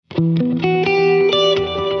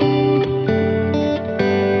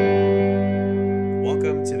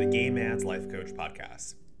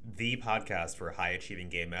podcast for high achieving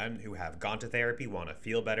gay men who have gone to therapy, want to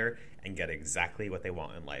feel better, and get exactly what they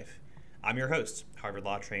want in life. I'm your host, Harvard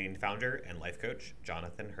Law trained founder and life coach,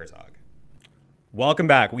 Jonathan Herzog. Welcome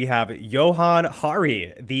back. We have Johann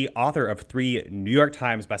Hari, the author of 3 New York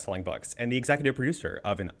Times bestselling books and the executive producer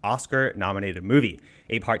of an Oscar-nominated movie,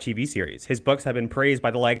 8-part TV series. His books have been praised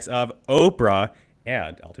by the likes of Oprah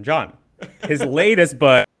and Elton John. His latest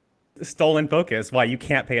book, Stolen Focus, Why You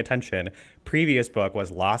Can't Pay Attention. Previous book was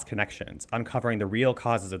Lost Connections, uncovering the real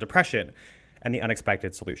causes of depression and the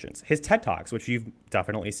unexpected solutions. His TED Talks, which you've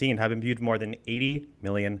definitely seen, have been viewed more than 80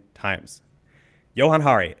 million times. Johann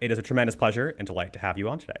Hari, it is a tremendous pleasure and delight to have you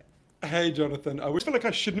on today. Hey, Jonathan. I always feel like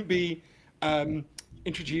I shouldn't be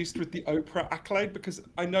introduced with the Oprah accolade because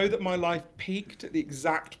I know that my life peaked at the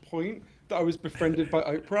exact point that I was befriended by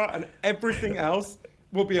Oprah, and everything else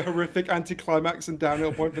will be a horrific anticlimax and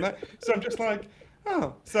downhill point from that. So I'm just like,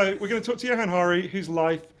 oh. So we're going to talk to Johann Hari, whose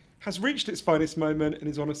life has reached its finest moment and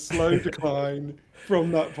is on a slow decline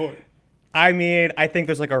from that point. I mean, I think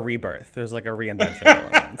there's like a rebirth. There's like a reinvention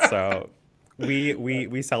going on. So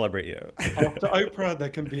we celebrate you. After Oprah, there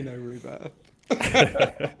can be no rebirth.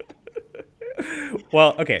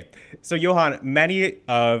 Well, okay. So Johann, many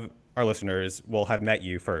of our listeners will have met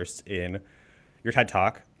you first in your TED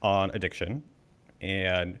Talk on addiction,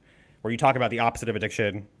 and where you talk about the opposite of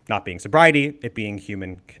addiction not being sobriety, it being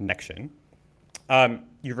human connection.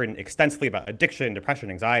 You've written extensively about addiction,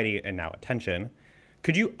 depression, anxiety, and now attention.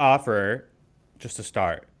 Could you offer, just to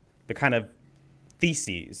start, the kind of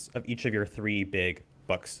theses of each of your 3 big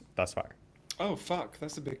books thus far? Oh fuck,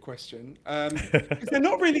 that's a big question. 'Cause they're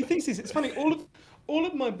not really theses. It's funny. All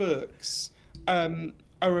of my books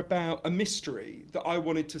are about a mystery that I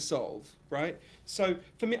wanted to solve. Right. So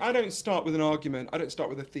for me, I don't start with an argument. I don't start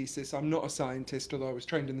with a thesis. I'm not a scientist, although I was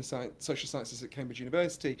trained in the social sciences at Cambridge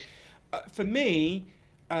University. For me,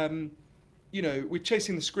 with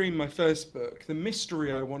Chasing the Scream, my first book, the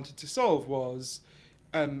mystery I wanted to solve was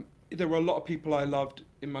there were a lot of people I loved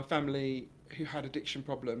in my family who had addiction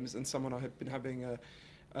problems, and someone I had been having a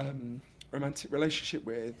romantic relationship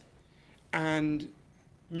with, and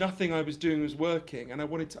nothing I was doing was working, and I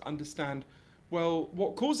wanted to understand, well,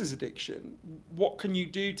 what causes addiction? What can you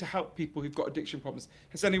do to help people who've got addiction problems?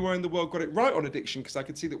 Has anywhere in the world got it right on addiction? Because I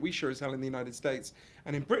could see that we sure as hell in the United States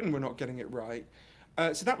and in Britain we're not getting it right.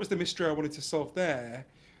 So that was the mystery I wanted to solve there.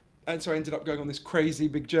 And so I ended up going on this crazy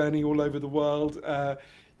big journey all over the world, and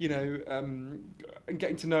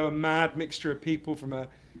getting to know a mad mixture of people, from a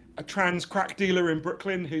trans crack dealer in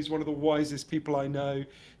Brooklyn, who's one of the wisest people I know,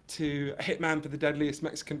 to a hitman for the deadliest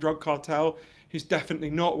Mexican drug cartel, who's definitely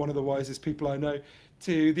not one of the wisest people I know,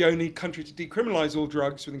 to the only country to decriminalize all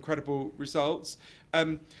drugs with incredible results.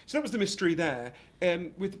 So that was the mystery there.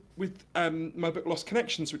 With my book Lost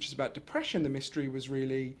Connections, which is about depression, the mystery was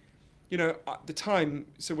really, at the time,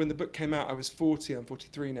 so when the book came out, I was 40, I'm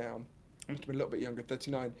 43 now. I must have been a little bit younger,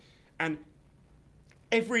 39. And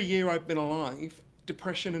every year I've been alive,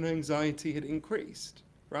 depression and anxiety had increased,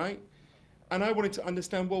 right? And I wanted to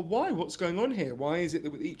understand, well, why? What's going on here? Why is it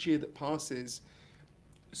that with each year that passes,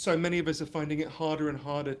 so many of us are finding it harder and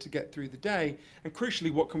harder to get through the day? And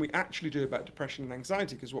crucially, what can we actually do about depression and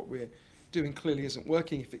anxiety? Because what we're doing clearly isn't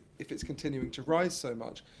working if it's continuing to rise so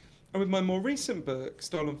much. And with my more recent book,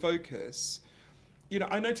 Stolen Focus,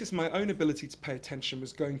 I noticed my own ability to pay attention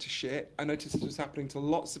was going to shit. I noticed it was happening to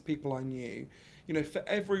lots of people I knew. For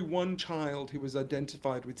every one child who was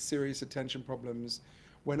identified with serious attention problems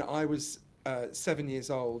when I was 7 years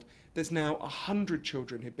old, there's now 100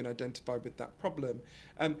 children who've been identified with that problem.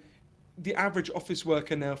 The average office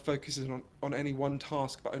worker now focuses on any one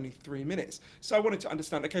task for only 3 minutes. So I wanted to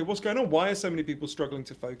understand, okay, what's going on? Why are so many people struggling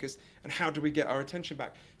to focus? And how do we get our attention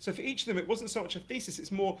back? So for each of them, it wasn't so much a thesis.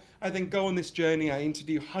 It's more, I then go on this journey. I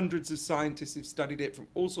interview hundreds of scientists who've studied it from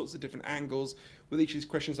all sorts of different angles. With each of these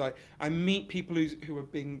questions, I meet people who are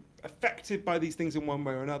being affected by these things in one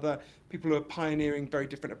way or another, people who are pioneering very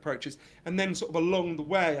different approaches. And then sort of along the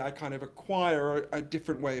way, I kind of acquire a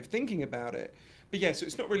different way of thinking about it. But yeah, so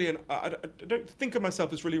it's not really I don't think of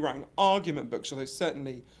myself as really writing argument books, although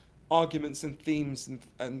certainly arguments and themes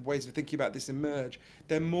and ways of thinking about this emerge.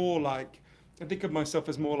 They're more like, I think of myself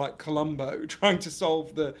as more like Columbo, trying to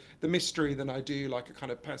solve the mystery, than I do like a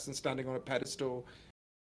kind of person standing on a pedestal.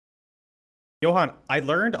 Johann, I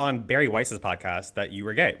learned on Barry Weiss's podcast that you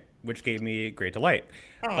were gay, which gave me great delight.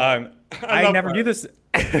 Oh, I I love never knew that. this.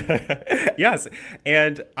 Yes,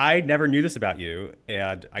 and I never knew this about you,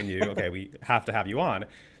 and I knew, okay, we have to have you on.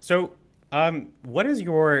 So, what is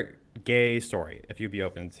your gay story, if you'd be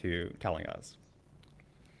open to telling us?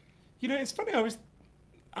 It's funny. I was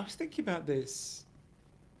thinking about this.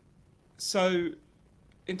 So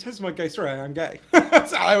in terms of my gay story, I am gay.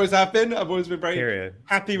 So I always have been. I've always been very Period.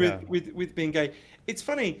 happy Yeah. with being gay. It's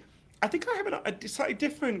funny. I think I have a slightly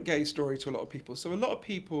different gay story to a lot of people. So a lot of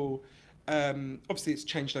people, obviously, it's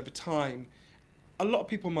changed over time. A lot of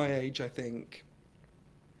people my age, I think,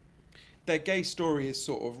 their gay story is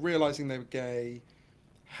sort of realizing they were gay,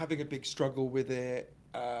 having a big struggle with it,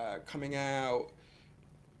 coming out.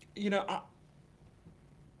 You know,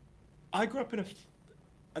 I grew up in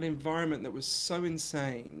an environment that was so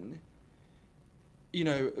insane. You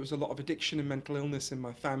know, there was a lot of addiction and mental illness in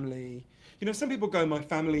my family. You know, some people go, my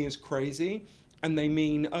family is crazy, and they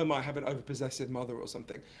mean, oh, I have an overpossessive mother or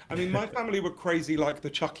something. I mean, my family were crazy like the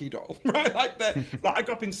Chucky doll, right? Like I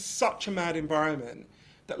grew up in such a mad environment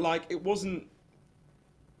that like it wasn't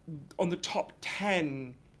on the top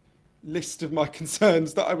 10 list of my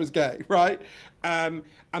concerns that I was gay, right? And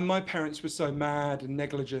my parents were so mad and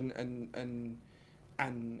negligent and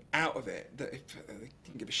out of it that they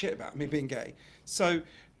didn't give a shit about me being gay. So,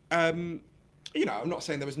 um, you know, I'm not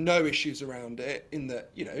saying there was no issues around it in that,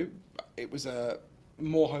 you know, it was a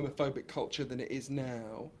more homophobic culture than it is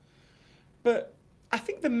now. But I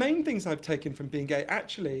think the main things I've taken from being gay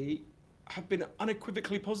actually have been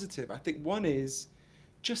unequivocally positive. I think one is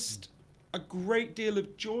just a great deal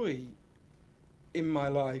of joy in my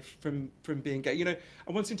life from being gay. You know,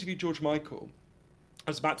 I once interviewed George Michael. I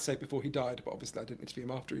was about to say before he died, but obviously I didn't interview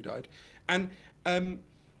him after he died. And um,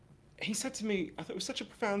 he said to me, I thought it was such a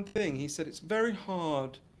profound thing. He said, it's very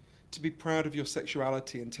hard to be proud of your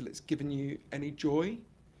sexuality until it's given you any joy.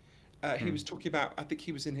 He was talking about, I think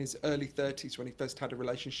he was in his early 30s when he first had a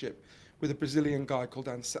relationship with a Brazilian guy called,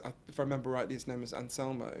 if I remember rightly, his name was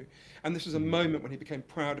Anselmo. And this was a moment when he became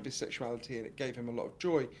proud of his sexuality and it gave him a lot of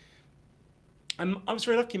joy. And I was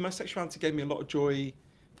very lucky. My sexuality gave me a lot of joy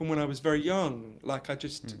from when I was very young. Like I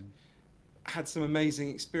just had some amazing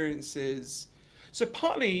experiences. So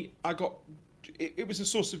partly I got, it was a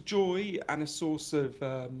source of joy and a source of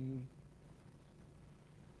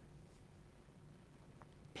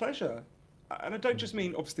pleasure. And I don't just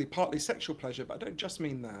mean obviously partly sexual pleasure, but I don't just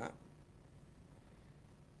mean that.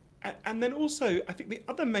 And then also, I think the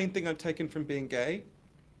other main thing I've taken from being gay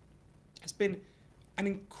has been an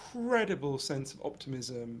incredible sense of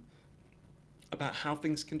optimism about how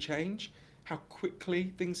things can change, how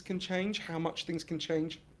quickly things can change, how much things can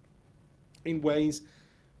change in ways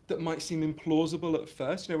that might seem implausible at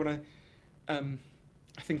first. You know, when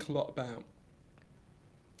I think a lot about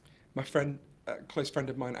my friend, a close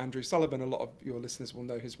friend of mine, Andrew Sullivan. A lot of your listeners will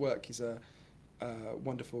know his work. He's a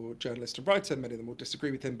wonderful journalist and writer. Many of them will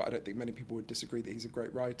disagree with him, but I don't think many people would disagree that he's a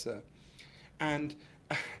great writer. And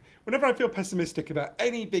whenever I feel pessimistic about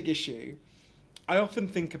any big issue, I often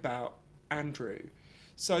think about Andrew.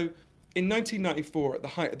 So in 1994, at the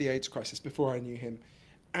height of the AIDS crisis, before I knew him,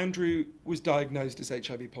 Andrew was diagnosed as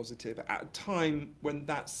HIV positive at a time when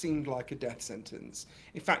that seemed like a death sentence.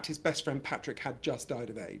 In fact, his best friend Patrick had just died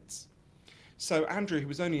of AIDS. So Andrew, who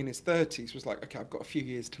was only in his 30s, was like, okay, I've got a few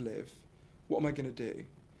years to live. What am I going to do?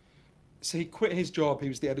 So he quit his job. He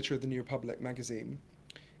was the editor of the New Republic magazine.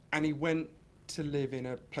 And he went to live in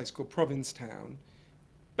a place called Provincetown,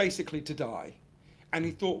 basically to die. And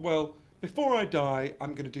he thought, well, before I die,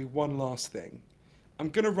 I'm going to do one last thing. I'm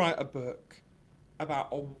going to write a book about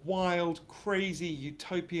a wild, crazy,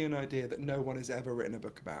 utopian idea that no one has ever written a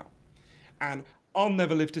book about. And I'll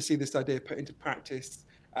never live to see this idea put into practice.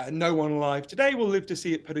 No one alive today will live to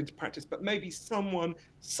see it put into practice, but maybe someone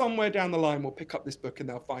somewhere down the line will pick up this book and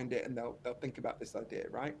they'll find it and they'll think about this idea,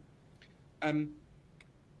 right? Um,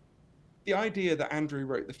 the idea that Andrew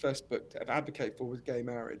wrote the first book to advocate for was gay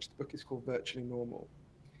marriage. The book is called Virtually Normal.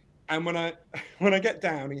 And when I when I get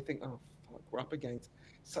down and you think, oh fuck, we're up against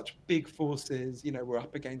such big forces, you know, we're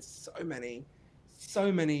up against so many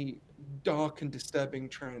dark and disturbing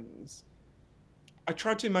trends. I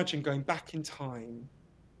try to imagine going back in time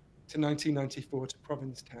to 1994 to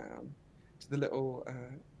Provincetown, to the little,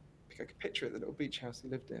 I could picture it, the little beach house he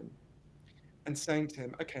lived in, and saying to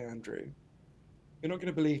him, okay, Andrew, you're not going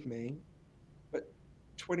to believe me, but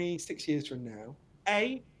 26 years from now,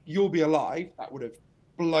 A, you'll be alive. That would have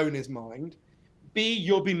blown his mind. B,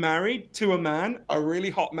 you'll be married to a man, a really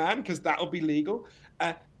hot man, because that'll be legal.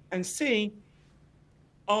 And C,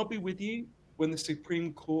 I'll be with you when the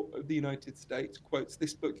Supreme Court of the United States quotes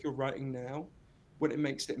this book you're writing now, when it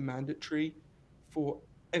makes it mandatory for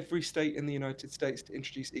every state in the United States to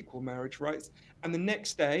introduce equal marriage rights. And the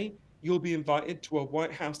next day, you'll be invited to a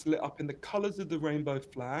White House lit up in the colors of the rainbow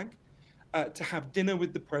flag, to have dinner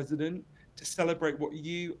with the president, to celebrate what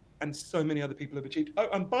you and so many other people have achieved. Oh,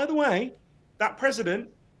 and by the way, that president,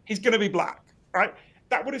 he's going to be black, right?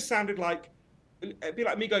 That would have sounded like, it'd be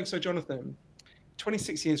like me going, so Jonathan,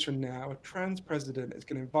 26 years from now, a trans president is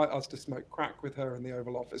going to invite us to smoke crack with her in the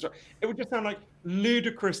Oval Office. Right? It would just sound like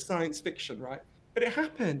ludicrous science fiction, right? But it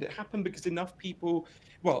happened. It happened because enough people,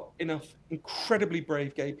 well, enough incredibly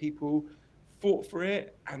brave gay people fought for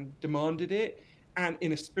it and demanded it, and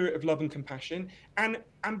in a spirit of love and compassion, and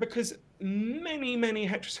because many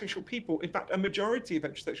heterosexual people, in fact, a majority of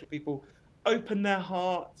heterosexual people, opened their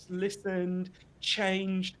hearts, listened,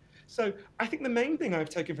 changed. So I think the main thing I've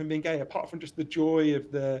taken from being gay, apart from just the joy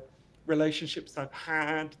of the relationships I've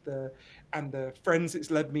had, the friends it's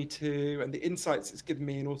led me to, and the insights it's given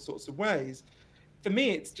me in all sorts of ways, for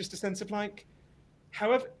me, it's just a sense of like,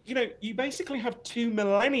 however, you basically have 2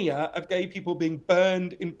 millennia of gay people being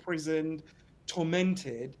burned, imprisoned,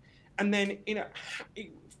 tormented, and then in a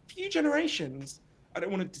few generations, I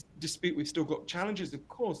don't want to dispute we've still got challenges, of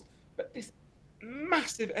course, but this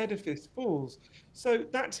massive edifice falls. So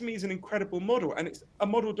that to me is an incredible model, and it's a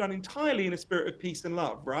model done entirely in a spirit of peace and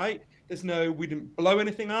love, right? We didn't blow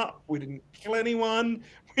anything up, we didn't kill anyone,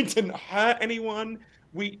 we didn't hurt anyone.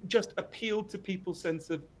 We just appealed to people's sense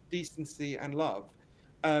of decency and love.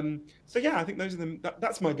 So yeah, I think those are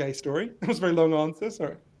that's my gay story. That was a very long answer.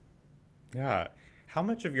 Sorry. Yeah. How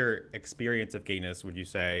much of your experience of gayness would you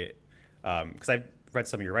say, because I've read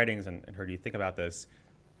some of your writings and heard you think about this,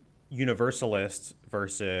 universalist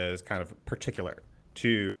versus kind of particular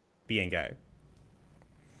to being gay?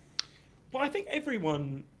 Well, I think every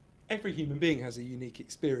human being has a unique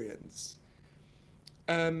experience.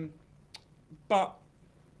 Um, but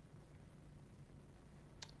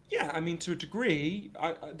yeah, I mean, to a degree,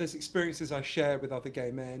 there's experiences I share with other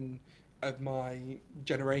gay men of my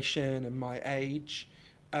generation and my age.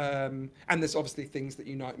 And there's obviously things that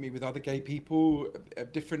unite me with other gay people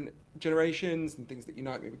of different generations and things that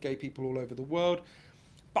unite me with gay people all over the world.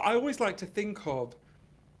 But I always like to think of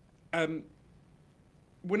um,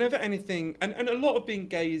 whenever anything, and a lot of being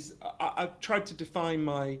gay is, I've tried to define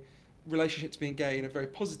my relationship to being gay in a very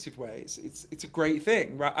positive way. It's a great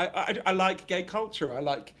thing, right? I like gay culture. I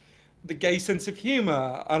like the gay sense of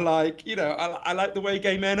humor. I like, I like the way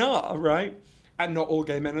gay men are, right? And not all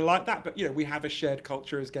gay men are like that, but we have a shared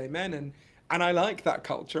culture as gay men, and I like that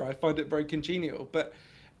culture. I find it very congenial, but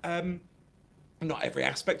um, not every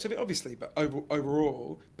aspect of it, obviously, but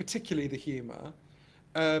overall, particularly the humor.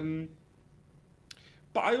 Um,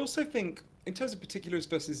 but I also think, in terms of particularist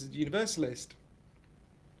versus universalist,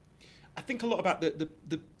 I think a lot about the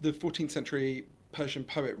 14th century Persian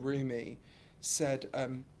poet Rumi said,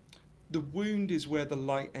 the wound is where the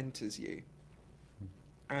light enters you.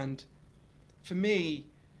 And for me,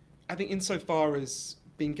 I think insofar as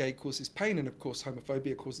being gay causes pain, and of course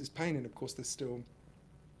homophobia causes pain, and of course there's still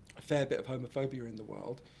a fair bit of homophobia in the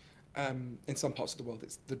world. In some parts of the world,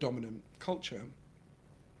 it's the dominant culture.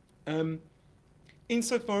 Um,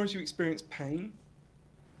 insofar as you experience pain,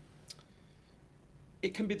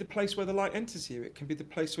 it can be the place where the light enters you. It can be the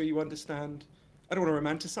place where you understand. I don't want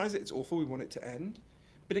to romanticize it. It's awful. We want it to end.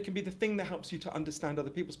 But it can be the thing that helps you to understand other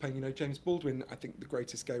people's pain. James Baldwin, I think the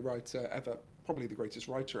greatest gay writer ever, probably the greatest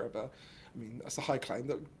writer ever. I mean, that's a high claim.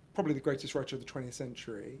 That probably the greatest writer of the 20th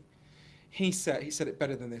century. He said it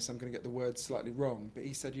better than this. I'm going to get the words slightly wrong, but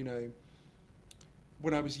he said,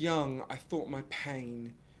 when I was young, I thought my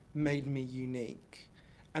pain made me unique,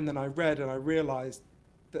 and then I read and I realized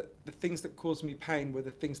that the things that caused me pain were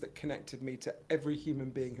the things that connected me to every human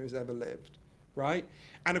being who's ever lived, right?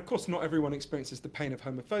 And of course, not everyone experiences the pain of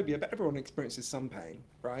homophobia, but everyone experiences some pain,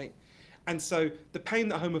 right? And so the pain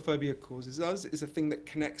that homophobia causes us is a thing that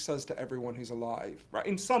connects us to everyone who's alive, right?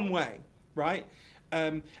 In some way, right?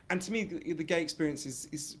 And to me, the gay experience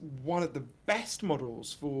is one of the best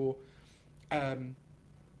models um,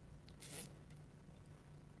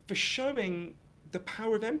 for showing the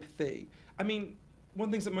power of empathy. I mean, one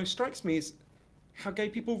of the things that most strikes me is how gay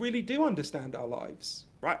people really do understand our lives,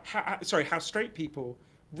 right? How straight people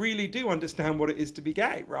really do understand what it is to be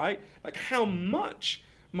gay, right? Like how much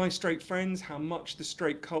my straight friends, how much the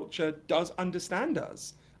straight culture does understand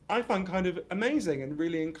us. I find kind of amazing and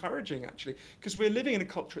really encouraging, actually, because we're living in a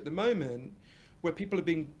culture at the moment where people are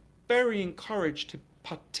being very encouraged to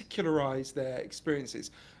particularize their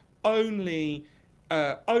experiences. I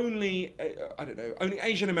don't know, only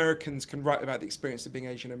Asian Americans can write about the experience of being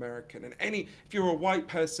Asian American. And if you're a white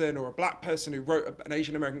person or a black person who wrote an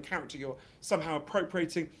Asian American character, you're somehow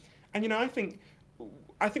appropriating. And I think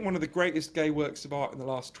one of the greatest gay works of art in the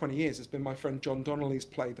last 20 years has been my friend John Donnelly's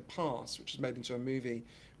play The Past, which was made into a movie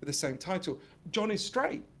with the same title. John is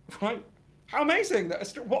straight, right? How amazing!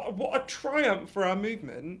 What a triumph for our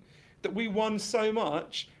movement that we won so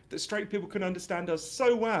much that straight people can understand us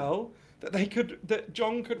so well that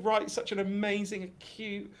John could write such an amazing,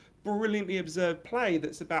 acute, brilliantly observed play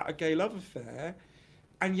that's about a gay love affair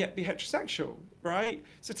and yet be heterosexual, right?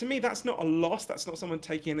 So to me, that's not a loss. That's not someone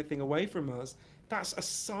taking anything away from us. That's a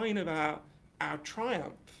sign of our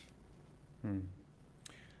triumph.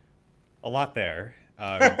 A lot there.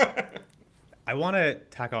 I want to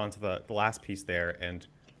tack on to the last piece there and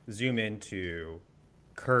zoom into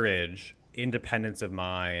courage, independence of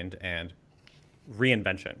mind, and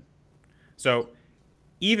reinvention. So,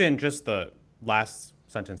 even just the last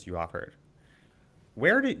sentence you offered,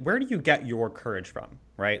 where do you get your courage from,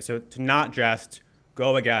 right? So to not just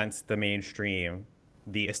go against the mainstream,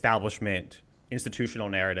 the establishment institutional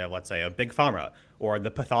narrative, let's say, of big pharma or the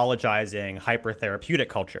pathologizing hypertherapeutic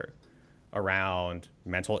culture around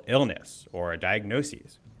mental illness or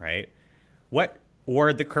diagnoses, right? What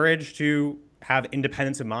or the courage to have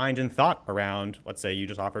independence of mind and thought around, let's say, you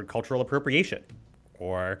just offered cultural appropriation,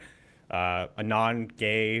 or a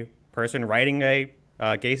non-gay person writing a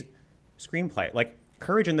gay screenplay. Like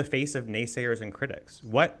courage in the face of naysayers and critics.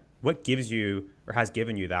 What gives you or has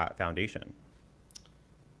given you that foundation?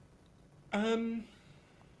 Um,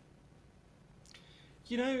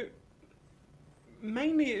 you know,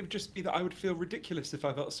 mainly it would just be that I would feel ridiculous if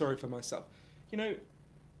I felt sorry for myself. You know,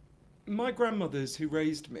 my grandmothers who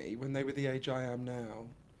raised me when they were the age I am now,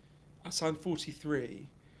 so I'm 43.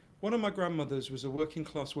 One of my grandmothers was a working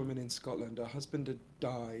class woman in Scotland. Her husband had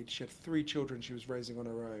died. She had 3 children she was raising on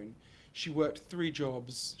her own. She worked 3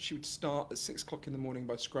 jobs. She would start at 6 o'clock in the morning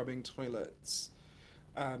by scrubbing toilets.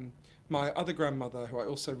 Um, my other grandmother, who I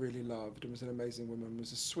also really loved and was an amazing woman,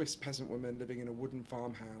 was a Swiss peasant woman living in a wooden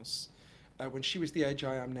farmhouse. When she was the age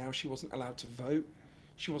I am now, she wasn't allowed to vote.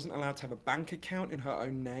 She wasn't allowed to have a bank account in her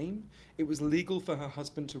own name. It was legal for her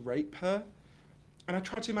husband to rape her. And I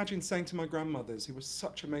try to imagine saying to my grandmothers, who were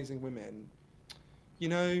such amazing women, you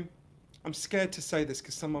know, I'm scared to say this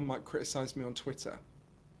because someone might criticize me on Twitter.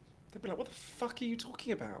 They'd be like, what the fuck are you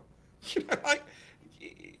talking about? You know, like,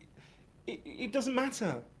 it doesn't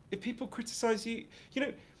matter. If people criticize you, you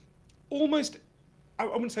know, almost, I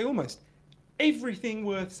wouldn't say almost, everything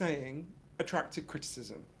worth saying attracted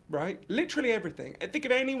criticism, right? Literally everything. I think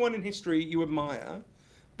of anyone in history you admire,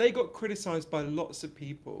 they got criticized by lots of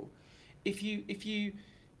people. If you if you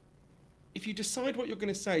if you decide what you're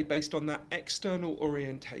going to say based on that external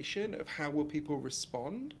orientation of how will people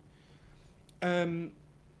respond, um,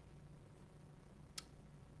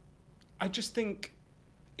 I just think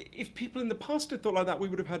if people in the past had thought like that, we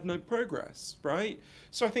would have had no progress, right?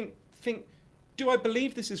 So I think, do I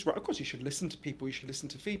believe this is right? Of course, you should listen to people. You should listen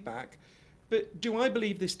to feedback. But do I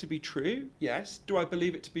believe this to be true? Yes. Do I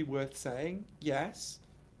believe it to be worth saying? Yes.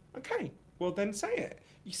 Okay. Well, then say it.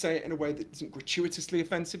 You say it in a way that isn't gratuitously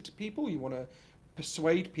offensive to people. You want to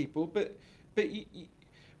persuade people, but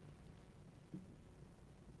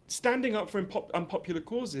standing up for unpopular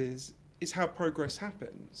causes is how progress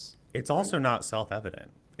happens. It's Right? also not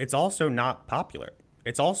self-evident. It's also not popular.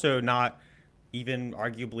 It's also not even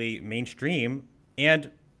arguably mainstream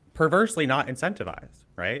and perversely not incentivized,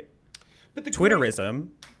 right? But the great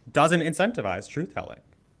Twitterism doesn't incentivize truth telling.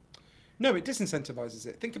 No, it disincentivizes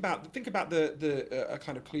it. Think about the a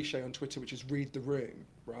kind of cliche on Twitter, which is read the room,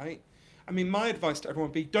 right? I mean, my advice to everyone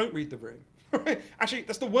would be don't read the room. Right? Actually,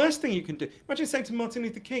 that's the worst thing you can do. Imagine saying to Martin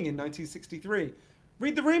Luther King in 1963,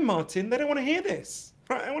 "Read the room, Martin. They don't want to hear this.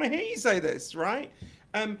 Right? I want to hear you say this, right?"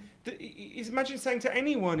 Um, imagine saying to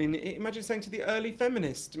anyone imagine saying to the early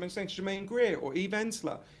feminists, imagine saying to Germaine Greer or Eve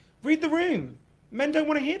Ensler, "Read the room. Men don't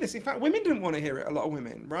want to hear this. In fact, women didn't want to hear it. A lot of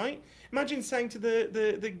women, right? Imagine saying to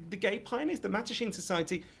the gay pioneers, the Mattachine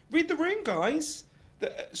Society, read the room, guys.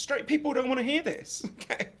 Straight people don't want to hear this.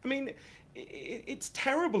 Okay, I mean, it's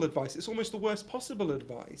terrible advice. It's almost the worst possible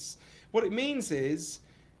advice. What it means is,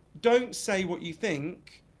 don't say what you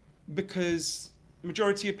think because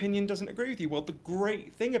majority opinion doesn't agree with you. Well, the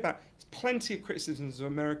great thing about plenty of criticisms of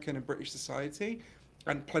American and British society,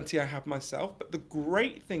 and plenty I have myself. But the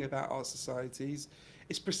great thing about our societies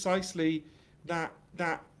is precisely that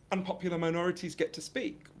unpopular minorities get to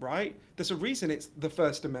speak. Right? There's a reason it's the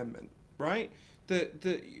First Amendment. Right?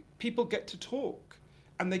 The people get to talk,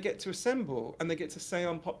 and they get to assemble, and they get to say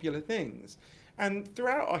unpopular things. And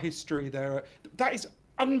throughout our history, that is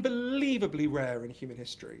unbelievably rare in human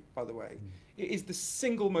history. By the way, it is the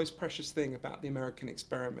single most precious thing about the American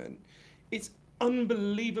experiment. It's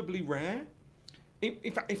unbelievably rare,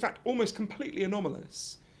 in fact, almost completely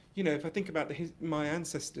anomalous. You know, if I think about my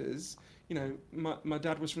ancestors, you know, my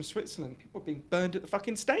dad was from Switzerland. People were being burned at the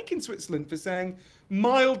fucking stake in Switzerland for saying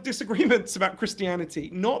mild disagreements about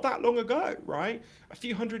Christianity not that long ago, right? A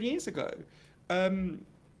few hundred years ago. Um,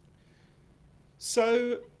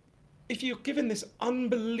 so if you're given this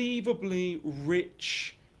unbelievably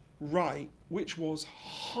rich right, which was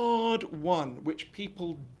hard won, which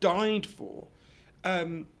people died for,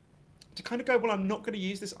 um, to kind of go, well, I'm not going to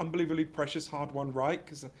use this unbelievably precious hard won right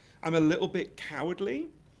because I'm a little bit cowardly.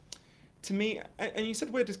 To me, and you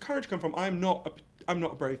said, where does courage come from? I'm not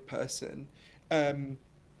a brave person. Um,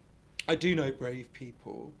 I do know brave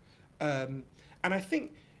people, um, and I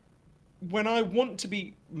think when I want to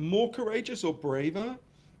be more courageous or braver,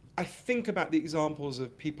 I think about the examples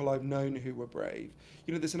of people I've known who were brave.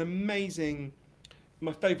 You know, there's an amazing.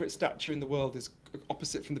 My favourite statue in the world is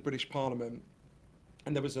opposite from the British Parliament,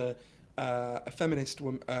 and there was a feminist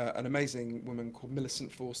woman, an amazing woman called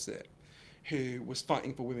Millicent Fawcett, who was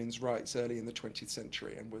fighting for women's rights early in the 20th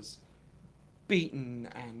century and was beaten,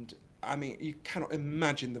 and I mean, you cannot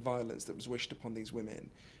imagine the violence that was wished upon these women.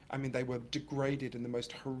 I mean, they were degraded in the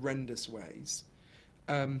most horrendous ways.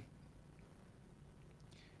 Um,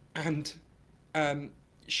 and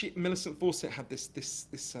Millicent Fawcett had this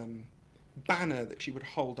banner that she would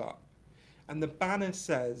hold up, and the banner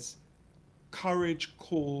says, "Courage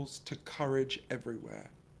calls to courage everywhere."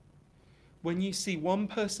 When you see one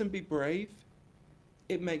person be brave,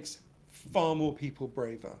 it makes far more people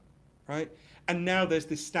braver, right? And now there's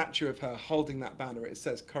this statue of her holding that banner. It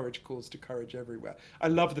says, "Courage calls to courage everywhere." I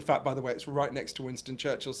love the fact, by the way, it's right next to Winston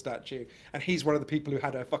Churchill's statue, and he's one of the people who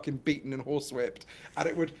had her fucking beaten and horsewhipped, and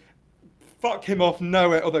it would fuck him off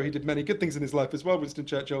nowhere, although he did many good things in his life as well, Winston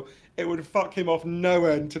Churchill, it would fuck him off no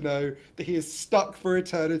end to know that he is stuck for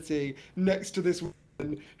eternity next to this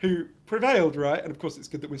woman who prevailed, right? And of course, it's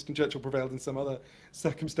good that Winston Churchill prevailed in some other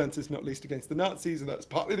circumstances, not least against the Nazis, and that's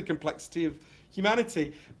partly the complexity of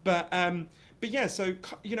humanity. But yeah, so,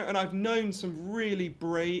 you know, and I've known some really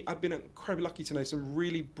brave, I've been incredibly lucky to know some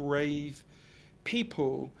really brave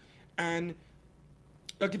people. And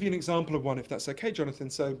I'll give you an example of one, if that's okay, Jonathan.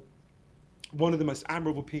 So, one of the most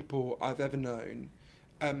admirable people I've ever known.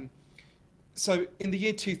 Um, so in the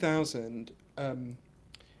year 2000,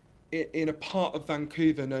 in a part of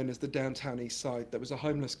Vancouver known as the Downtown East Side, there was a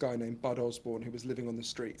homeless guy named Bud Osborne who was living on the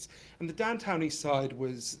streets. And the Downtown East Side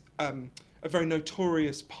was a very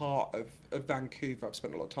notorious part of Vancouver. I've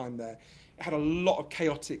spent a lot of time there. It had a lot of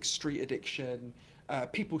chaotic street addiction,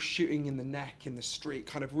 people shooting in the neck in the street,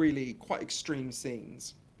 kind of really quite extreme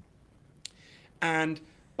scenes. And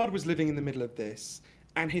Bud was living in the middle of this,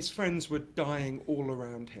 and his friends were dying all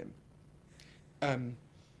around him, um,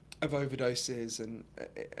 of overdoses, and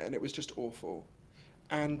it was just awful.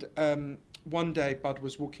 And one day, Bud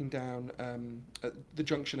was walking down at the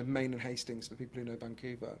junction of Main and Hastings, for people who know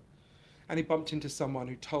Vancouver, and he bumped into someone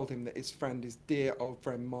who told him that his friend, his dear old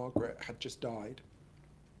friend Margaret, had just died.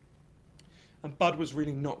 And Bud was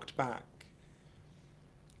really knocked back,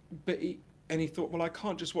 but he thought, well, I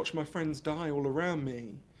can't just watch my friends die all around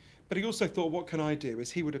me. But he also thought, what can I do?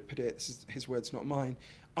 As he would have put it, this is his words, not mine.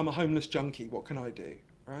 I'm a homeless junkie. What can I do?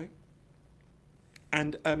 Right?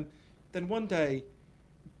 And then one day,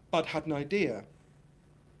 Bud had an idea.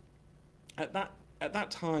 At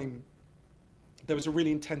that time, there was a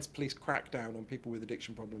really intense police crackdown on people with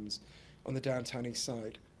addiction problems on the downtown east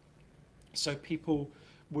side. So people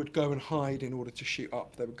would go and hide in order to shoot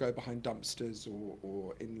up. They would go behind dumpsters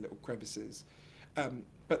or in little crevices.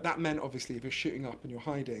 But that meant, obviously, if you're shooting up and you're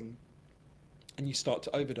hiding and you start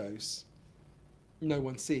to overdose, no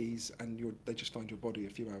one sees, and they just find your body a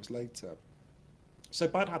few hours later. So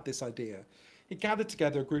Bud had this idea. He gathered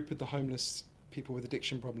together a group of the homeless people with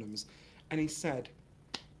addiction problems, and he said,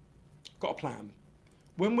 got a plan.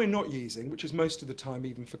 When we're not using, which is most of the time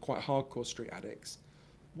even for quite hardcore street addicts,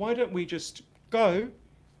 why don't we just go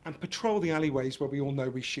and patrol the alleyways where we all know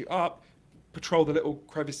we shoot up, patrol the little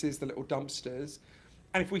crevices, the little dumpsters,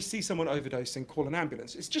 and if we see someone overdosing, call an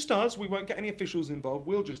ambulance. It's just us, we won't get any officials involved,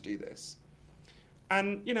 we'll just do this.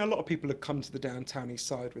 And, you know, a lot of people had come to the downtown east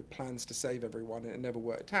side with plans to save everyone, and it never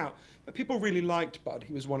worked out. But people really liked Bud,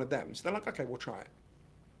 he was one of them. So they're like, okay, we'll try it.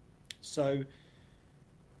 So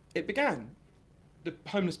it began. The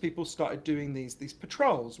homeless people started doing these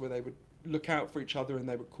patrols where they would look out for each other and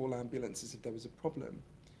they would call ambulances if there was a problem.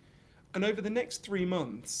 And over the next 3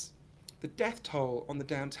 months, the death toll on the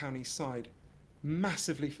downtown east side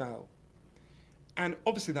massively fell. And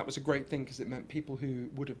obviously that was a great thing because it meant people who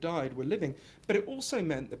would have died were living, but it also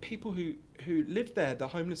meant that people who lived there, the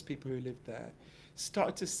homeless people who lived there,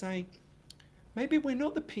 started to say, maybe we're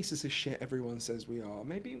not the pieces of shit everyone says we are.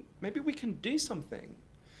 Maybe we can do something.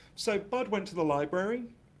 So Bud went to the library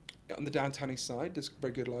on the downtown east side, there's a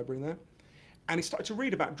very good library there, and he started to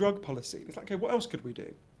read about drug policy. He's like, okay, what else could we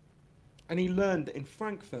do? And he learned that in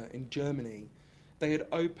Frankfurt, in Germany, they had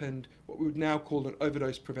opened what we would now call an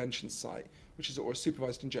overdose prevention site, or a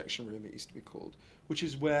supervised injection room, it used to be called, which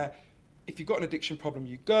is where if you've got an addiction problem,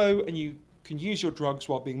 you go and you can use your drugs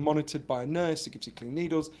while being monitored by a nurse who gives you clean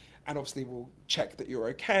needles, and obviously will check that you're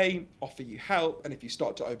okay, offer you help, and if you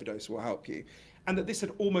start to overdose, will help you. And that this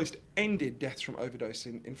had almost ended deaths from overdose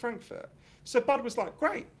in Frankfurt. So Bud was like,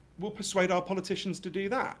 great, we'll persuade our politicians to do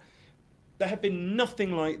that. There had been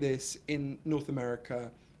nothing like this in North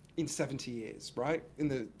America in 70 years, right?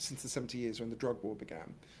 Since the 70 years when the drug war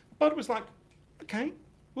began. Bud was like, okay,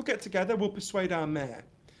 we'll get together, we'll persuade our mayor.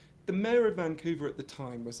 The mayor of Vancouver at the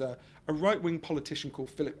time was a right-wing politician called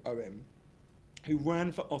Philip Owen, who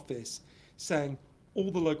ran for office saying all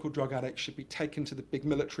the local drug addicts should be taken to the big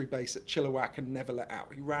military base at Chilliwack and never let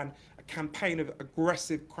out. He ran a campaign of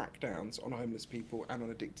aggressive crackdowns on homeless people and on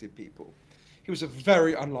addicted people. He was a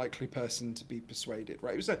very unlikely person to be persuaded,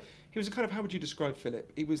 right? He was a kind of, how would you describe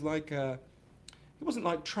Philip? He was like he wasn't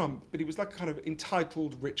like Trump, but he was like a kind of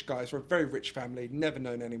entitled rich guy from a very rich family, never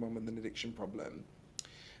known anyone with an addiction problem.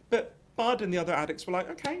 But Bud and the other addicts were like,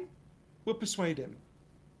 okay, we'll persuade him.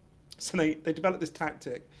 So they developed this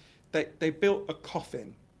tactic. They built a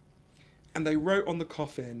coffin and they wrote on the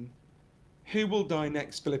coffin, who will die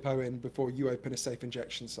next, Philip Owen, before you open a safe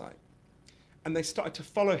injection site? And they started to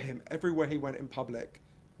follow him everywhere he went in public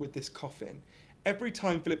with this coffin. Every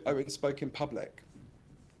time Philip Owen spoke in public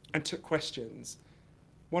and took questions,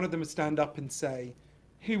 one of them would stand up and say,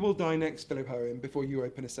 who will die next, Philip Owen, before you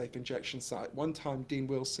open a safe injection site? One time, Dean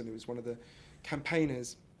Wilson, who was one of the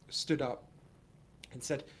campaigners, stood up and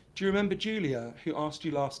said, do you remember Julia, who asked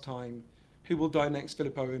you last time, who will die next,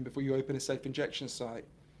 Philip Owen, before you open a safe injection site?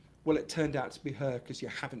 Well, it turned out to be her because you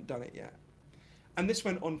haven't done it yet. And this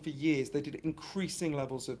went on for years. They did increasing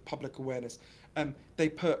levels of public awareness. They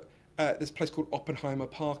put this place called Oppenheimer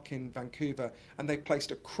Park in Vancouver, and they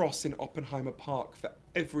placed a cross in Oppenheimer Park for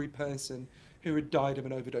every person who had died of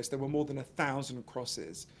an overdose. There were more than 1,000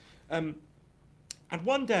 crosses. And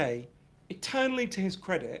one day, eternally to his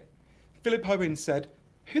credit, Philip Owen said,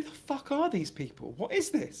 who the fuck are these people? What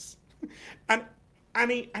is this? and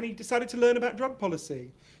he decided to learn about drug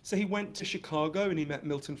policy. So he went to Chicago and he met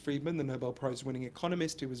Milton Friedman, the Nobel Prize winning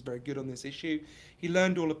economist who was very good on this issue. He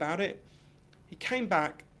learned all about it. He came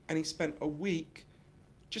back and he spent a week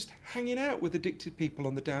just hanging out with addicted people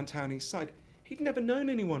on the downtown east side. He'd never known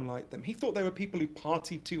anyone like them. He thought they were people who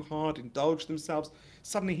partied too hard, indulged themselves.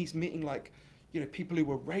 Suddenly he's meeting people who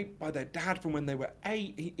were raped by their dad from when they were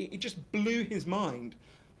 8. It just blew his mind.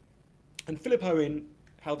 And Philip Owen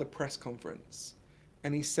held a press conference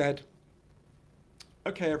and he said,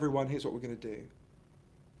 okay, everyone, here's what we're going to do.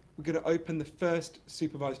 We're going to open the first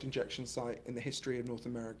supervised injection site in the history of North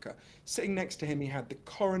America. Sitting next to him, he had the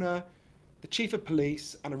coroner, the chief of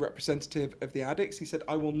police, and a representative of the addicts. He said,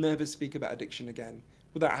 I will never speak about addiction again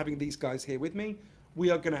without having these guys here with me.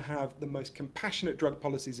 We are going to have the most compassionate drug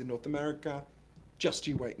policies in North America. Just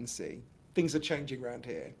you wait and see. Things are changing around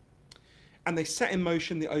here. And they set in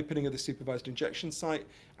motion the opening of the supervised injection site,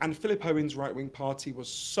 and Philip Owen's right-wing party was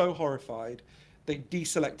so horrified, they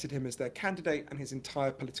deselected him as their candidate and his entire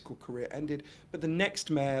political career ended. But the next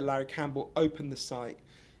mayor, Larry Campbell, opened the site,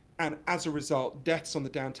 and as a result, deaths on the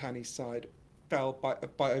downtown east side fell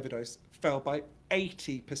by overdose, fell by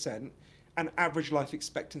 80%, and average life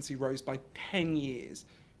expectancy rose by 10 years.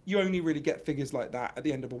 You only really get figures like that at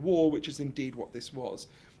the end of a war, which is indeed what this was.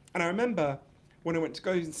 And I remember when I went to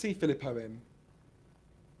go and see Philip Owen,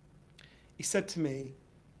 he said to me,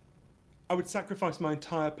 I would sacrifice my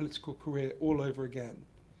entire political career all over again.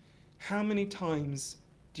 How many times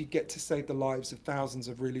do you get to save the lives of thousands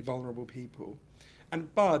of really vulnerable people?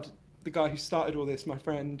 And Bud, the guy who started all this, my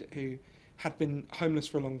friend who had been homeless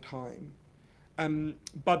for a long time,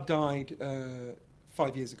 Bud died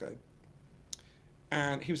 5 years ago.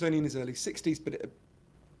 And he was only in his early 60s, but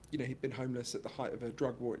he'd been homeless at the height of a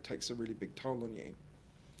drug war. It takes a really big toll on you.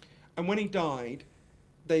 And when he died,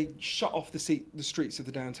 they shut off the streets of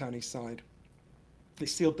the downtown east side. They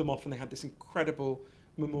sealed them off and they had this incredible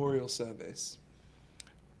memorial service.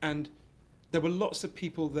 And there were lots of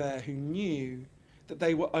people there who knew that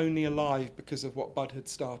they were only alive because of what Bud had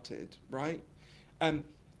started, right? In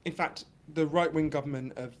fact, the right-wing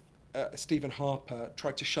government of Stephen Harper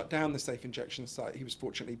tried to shut down the safe injection site. He was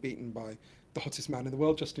fortunately beaten by the hottest man in the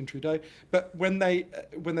world, Justin Trudeau. But when they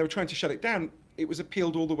were trying to shut it down, it was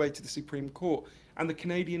appealed all the way to the Supreme Court. And the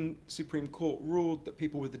Canadian Supreme Court ruled that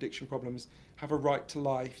people with addiction problems have a right to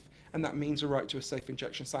life, and that means a right to a safe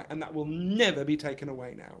injection site, and that will never be taken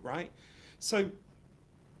away now, right? So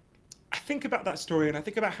I think about that story and I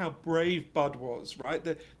think about how brave Bud was, right?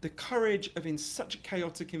 The courage of, in such a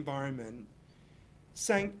chaotic environment,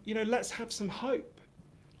 saying, let's have some hope.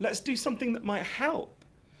 Let's do something that might help.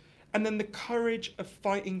 And then the courage of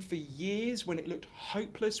fighting for years when it looked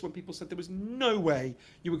hopeless, when people said there was no way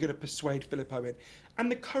you were going to persuade Philip Owen. And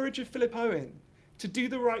the courage of Philip Owen to do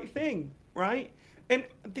the right thing, right? And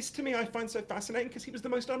this to me I find so fascinating because he was the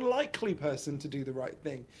most unlikely person to do the right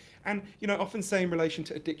thing. And, often say in relation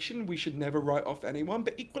to addiction, we should never write off anyone,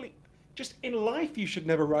 but equally, just in life, you should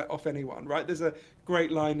never write off anyone, right? There's a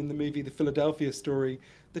great line in the movie, The Philadelphia Story: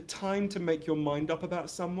 the time to make your mind up about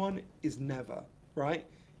someone is never, right?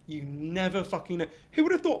 You never fucking know. Who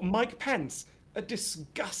would have thought Mike Pence, a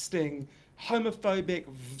disgusting, homophobic,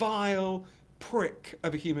 vile prick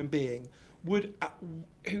of a human being, would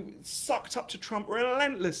who sucked up to Trump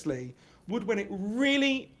relentlessly, would when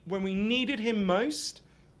we needed him most,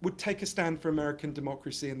 would take a stand for American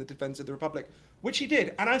democracy and the defense of the republic, which he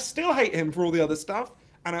did. And I still hate him for all the other stuff,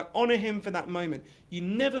 and I honor him for that moment. You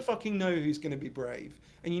never fucking know who's going to be brave,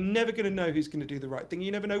 and you're never going to know who's going to do the right thing.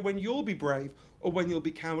 You never know when you'll be brave or when you'll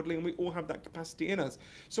be cowardly, and we all have that capacity in us.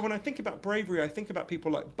 So when I think about bravery, I think about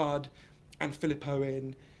people like Bud and Philip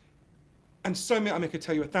Owen, and so many. I mean, I could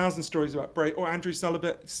tell you 1,000 stories about brave, or Andrew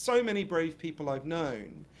Sullivan. So many brave people I've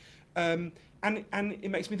known. And it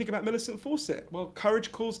makes me think about Millicent Fawcett. Well,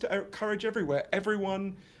 courage calls to courage everywhere.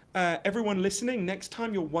 Everyone listening, next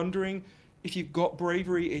time you're wondering if you've got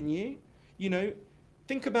bravery in you,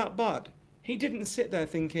 think about Bud. He didn't sit there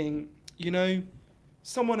thinking,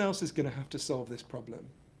 someone else is going to have to solve this problem,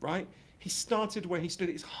 right? He started where he stood.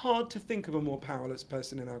 It's hard to think of a more powerless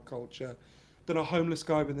person in our culture than a homeless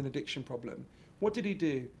guy with an addiction problem. What did he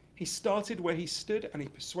do? He started where he stood and he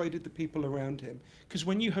persuaded the people around him. Because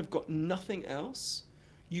when you have got nothing else,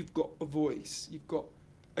 you've got a voice. You've got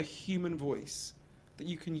a human voice that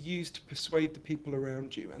you can use to persuade the people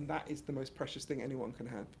around you. And that is the most precious thing anyone can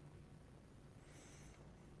have.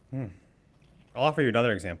 I'll offer you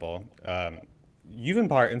another example. You've in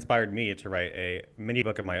part inspired me to write a mini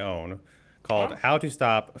book of my own called How to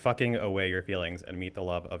Stop Fucking Away Your Feelings and Meet the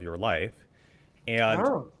Love of Your Life.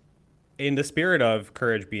 And in the spirit of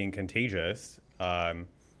courage being contagious, I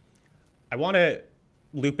want to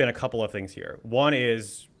loop in a couple of things here. One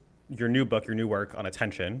is your new book, your new work on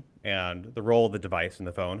attention and the role of the device in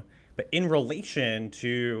the phone. But in relation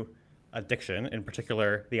to addiction, in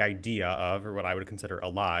particular, the idea of, or what I would consider a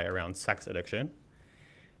lie around sex addiction,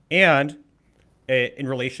 and in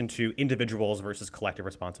relation to individuals versus collective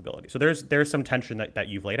responsibility. So there's some tension that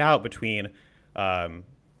you've laid out between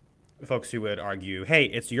folks who would argue, hey,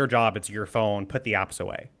 it's your job, it's your phone, put the apps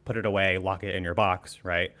away, put it away, lock it in your box,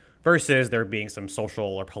 right? Versus there being some social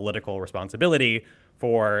or political responsibility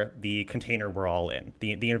for the container we're all in,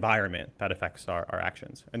 the environment that affects our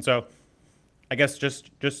actions. And so I guess just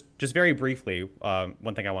very briefly,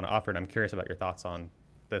 one thing I want to offer, and I'm curious about your thoughts on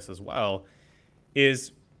this as well,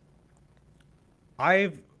 is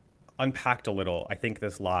I've unpacked a little, I think,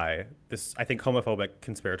 this lie, I think, homophobic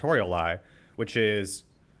conspiratorial lie, which is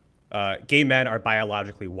gay men are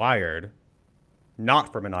biologically wired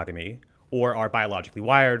not for monogamy, or are biologically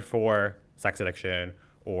wired for sex addiction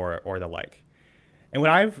or the like. And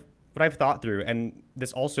what I've thought through, and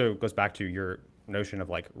this also goes back to your notion of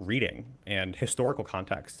like reading and historical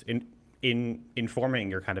context in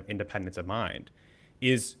informing your kind of independence of mind,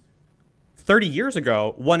 is 30 years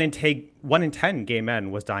ago, 1 in 10 gay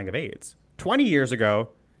men was dying of AIDS. 20 years ago,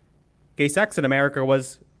 gay sex in America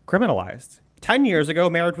was criminalized. 10 years ago,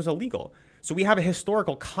 marriage was illegal. So we have a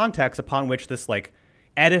historical context upon which this like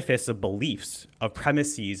edifice of beliefs, of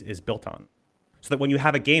premises is built on. So that when you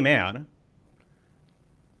have a gay man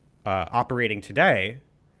operating today,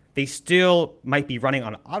 they still might be running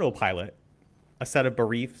on autopilot a set of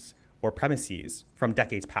beliefs or premises from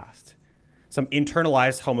decades past. Some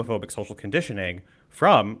internalized homophobic social conditioning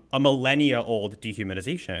from a millennia-old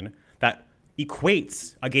dehumanization that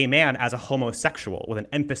equates a gay man as a homosexual with an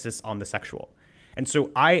emphasis on the sexual. And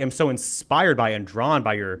so I am so inspired by and drawn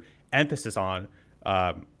by your emphasis on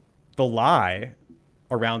the lie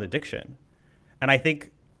around addiction. And I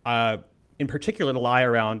think in particular the lie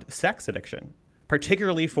around sex addiction,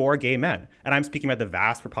 particularly for gay men. And I'm speaking about the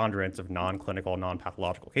vast preponderance of non-clinical,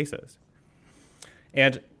 non-pathological cases.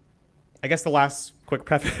 And I guess the last quick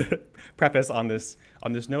preface on this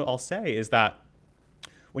note I'll say is that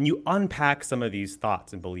when you unpack some of these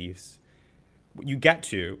thoughts and beliefs, what you get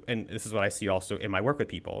to, and this is what I see also in my work with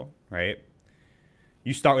people, right?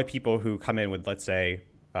 You start with people who come in with, let's say,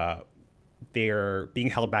 they're being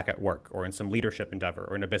held back at work or in some leadership endeavor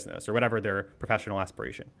or in a business or whatever their professional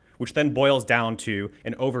aspiration, which then boils down to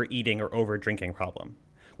an overeating or over drinking problem,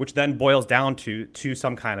 which then boils down to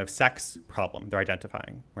some kind of sex problem they're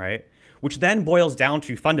identifying, right? Which then boils down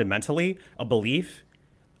to fundamentally a belief,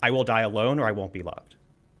 I will die alone or I won't be loved.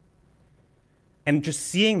 And just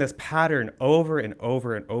seeing this pattern over and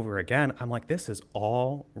over and over again, I'm like, this is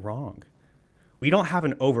all wrong. We don't have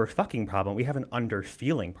an over fucking problem. We have an under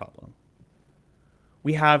feeling problem.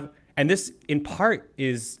 We have, and this in part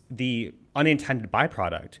is the unintended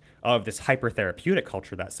byproduct of this hypertherapeutic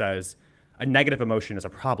culture that says a negative emotion is a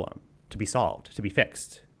problem to be solved, to be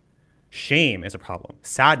fixed. Shame is a problem.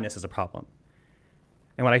 Sadness is a problem.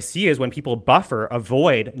 And what I see is when people buffer,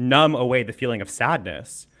 avoid, numb away the feeling of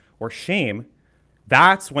sadness or shame,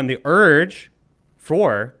 that's when the urge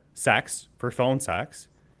for sex, for phone sex,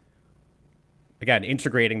 again,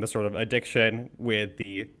 integrating the sort of addiction with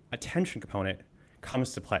the attention component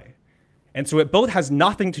comes to play. And so it both has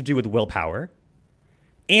nothing to do with willpower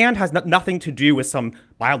and has nothing to do with some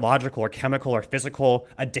biological or chemical or physical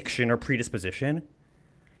addiction or predisposition.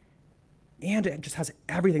 And it just has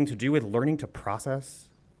everything to do with learning to process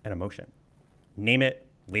an emotion. Name it,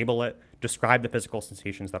 label it, describe the physical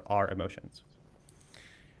sensations that are emotions.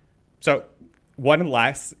 So, one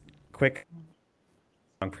last quick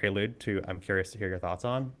prelude to I'm curious to hear your thoughts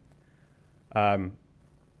on. Um,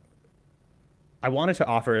 I wanted to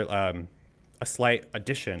offer a slight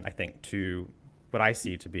addition, I think, to what I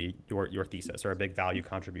see to be your thesis or a big value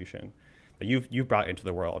contribution that you've brought into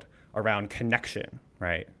the world around connection,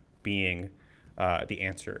 right? Being the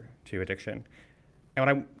answer to addiction. And what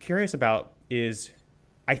I'm curious about is,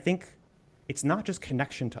 I think it's not just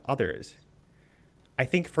connection to others. I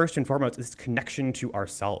think first and foremost is connection to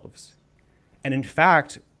ourselves. And in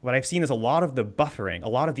fact, what I've seen is a lot of the buffering, a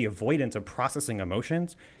lot of the avoidance of processing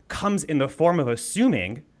emotions comes in the form of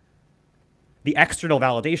assuming the external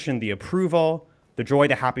validation, the approval, the joy,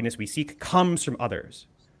 the happiness we seek comes from others.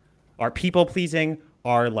 Our people pleasing,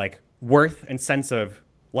 our like worth and sense of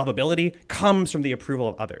lovability comes from the approval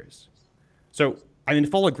of others. So I'm in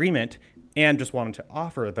full agreement and just wanted to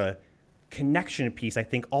offer the connection piece, I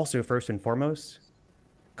think also first and foremost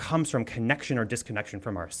comes from connection or disconnection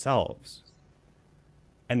from ourselves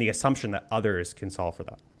and the assumption that others can solve for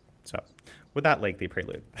that. So with that lengthy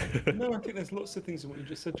prelude. No, I think there's lots of things in what you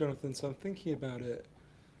just said, Jonathan. So I'm thinking about it.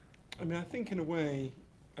 I mean, I think in a way,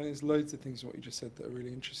 and there's loads of things in what you just said that are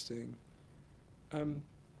really interesting. Um,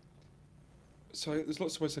 there's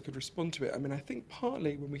lots of ways I could respond to it. I mean, I think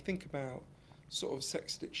partly when we think about sort of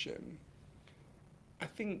sex addiction, I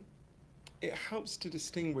think it helps to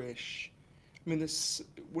distinguish. I mean, this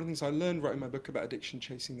one of the things I learned writing my book about addiction,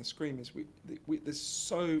 chasing the scream, is there's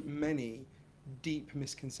so many deep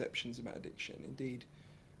misconceptions about addiction. Indeed,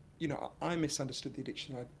 you know, I misunderstood the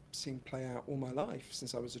addiction I'd seen play out all my life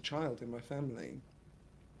since I was a child in my family.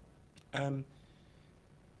 Um,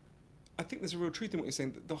 I think there's a real truth in what you're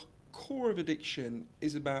saying, that the core of addiction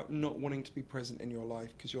is about not wanting to be present in your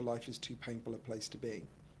life because your life is too painful a place to be.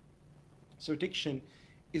 So addiction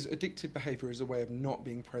is addictive behavior as a way of not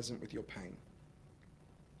being present with your pain.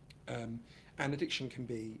 Um, and addiction can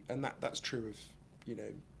be, and that's true of, you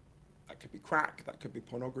know, that could be crack, that could be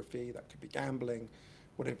pornography, that could be gambling,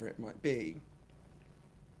 whatever it might be.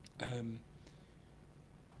 Um,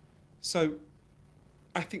 so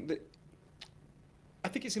I think that I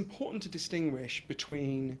think it's important to distinguish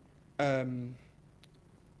between. Um,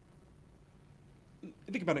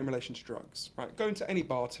 Think about it in relation to drugs, right? Go into any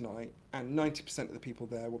bar tonight, and 90% of the people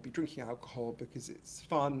there will be drinking alcohol because it's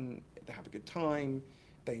fun, they have a good time,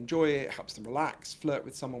 they enjoy it, it helps them relax, flirt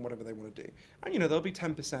with someone, whatever they want to do. And, you know, there'll be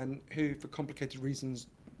 10% who, for complicated reasons,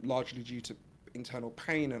 largely due to internal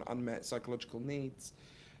pain and unmet psychological needs,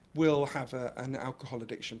 will have an alcohol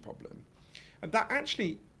addiction problem. And that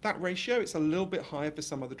actually, that ratio, it's a little bit higher for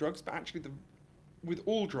some other drugs, but actually, with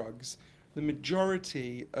all drugs, the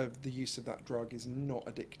majority of the use of that drug is not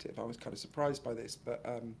addictive. I was kind of surprised by this, but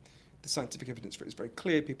the scientific evidence for it is very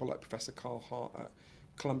clear. People like Professor Carl Hart at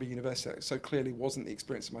Columbia University, so clearly wasn't the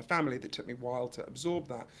experience of my family. That took me a while to absorb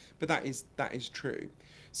that, but that is true.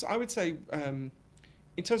 So I would say,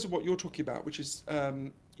 in terms of what you're talking about, which is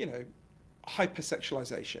you know,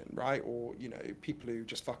 hypersexualization, right, or you know, people who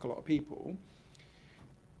just fuck a lot of people.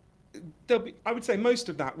 I would say most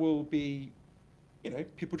of that will be, you know,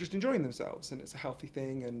 people just enjoying themselves, and it's a healthy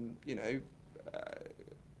thing, and you know, uh,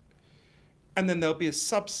 and then there'll be a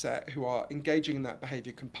subset who are engaging in that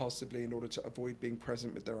behaviour compulsively in order to avoid being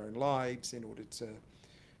present with their own lives, in order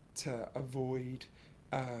to avoid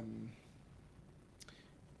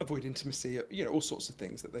avoid intimacy, you know, all sorts of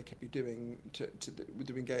things that they could be doing to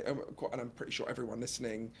engage. And I'm pretty sure everyone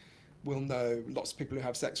listening will know lots of people who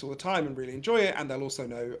have sex all the time and really enjoy it, and they'll also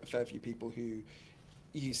know a fair few people who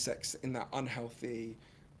use sex in that unhealthy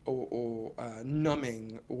or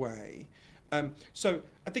numbing way. So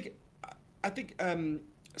I think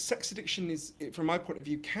sex addiction is, from my point of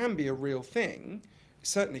view, can be a real thing.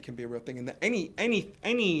 certainly can be a real thing, and that any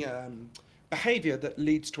behavior that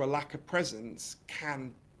leads to a lack of presence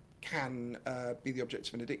can be the object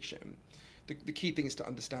of an addiction. The key thing is to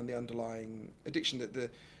understand the underlying addiction. That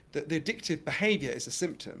the addictive behavior is a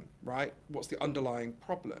symptom, right? What's the underlying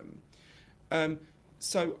problem? Um,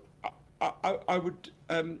 so I would,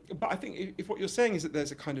 but I think if what you're saying is that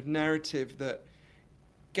there's a kind of narrative that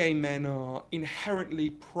gay men are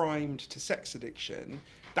inherently primed to sex addiction,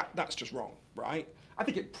 that's just wrong, right? I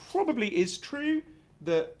think it probably is true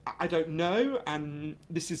that I don't know, and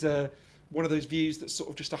this is a one of those views that's sort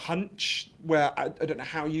of just a hunch where I don't know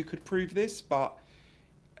how you could prove this, but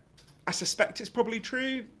I suspect it's probably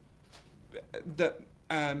true that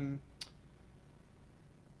um,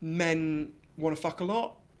 men want to fuck a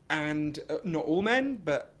lot, and not all men,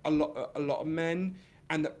 but a lot of men,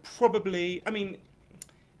 and that probably, I mean,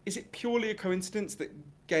 is it purely a coincidence that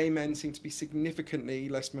gay men seem to be significantly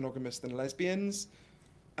less monogamous than lesbians?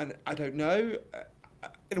 And I don't know.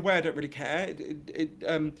 In a way, I don't really care.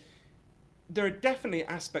 There are definitely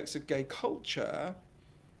aspects of gay culture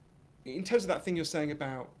in terms of that thing you're saying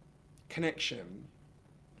about connection.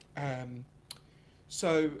 Um,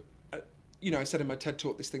 so, uh, I said in my TED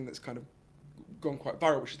talk this thing that's kind of gone quite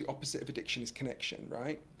viral, which is the opposite of addiction is connection,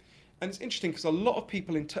 right? And it's interesting because a lot of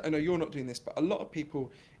people, I know you're not doing this, but a lot of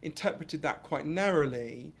people interpreted that quite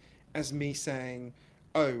narrowly as me saying,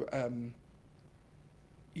 oh,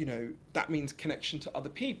 that means connection to other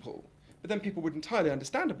people. But then people would entirely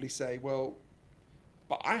understandably say, well,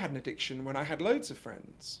 but I had an addiction when I had loads of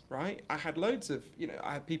friends, right? I had loads of,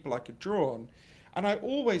 I had people I could draw on. And I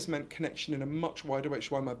always meant connection in a much wider way, which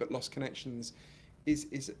is why my book Lost Connections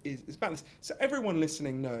is about this. So everyone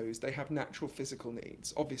listening knows they have natural physical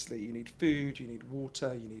needs. Obviously, you need food, you need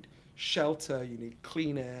water, you need shelter, you need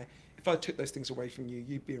clean air. If I took those things away from you,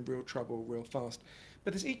 you'd be in real trouble real fast.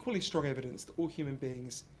 But there's equally strong evidence that all human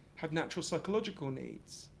beings have natural psychological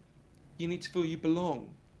needs. You need to feel you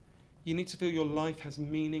belong. You need to feel your life has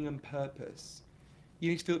meaning and purpose. You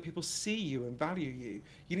need to feel that people see you and value you.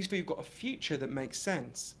 You need to feel you've got a future that makes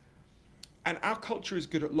sense. And our culture is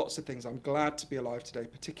good at lots of things. I'm glad to be alive today,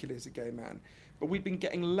 particularly as a gay man. But we've been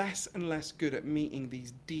getting less and less good at meeting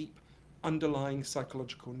these deep underlying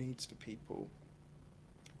psychological needs for people.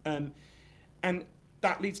 Um, and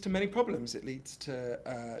that leads to many problems. It leads to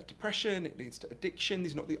depression, it leads to addiction.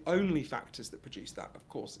 These are not the only factors that produce that. Of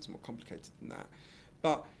course, it's more complicated than that.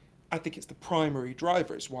 But I think it's the primary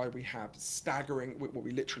driver. It's why we have staggering, what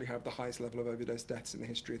we literally have the highest level of overdose deaths in the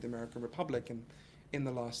history of the American Republic in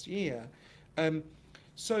the last year. Um,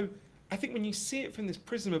 so I think when you see it from this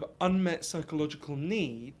prism of unmet psychological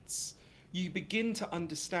needs, you begin to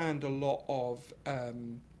understand a lot of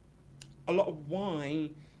why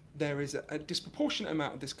there is a disproportionate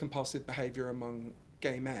amount of this compulsive behaviour among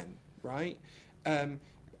gay men, right? Um,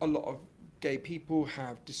 a lot of gay people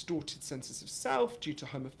have distorted senses of self due to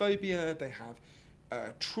homophobia. They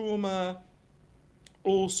have trauma,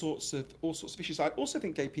 all sorts of issues. I also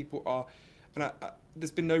think gay people are, and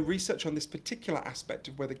there's been no research on this particular aspect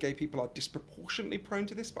of whether gay people are disproportionately prone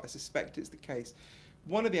to this, but I suspect it's the case.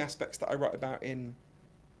 One of the aspects that I write about in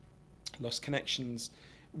Lost Connections,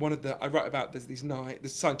 I write about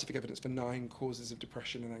there's scientific evidence for 9 causes of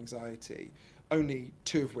depression and anxiety, only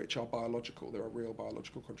 2 of which are biological. There are real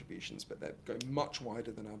biological contributions, but they're going much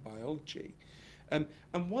wider than our biology. And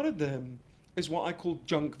one of them is what I call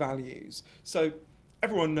junk values. So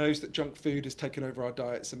everyone knows that junk food has taken over our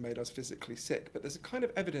diets and made us physically sick, but there's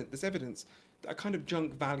evidence that a kind of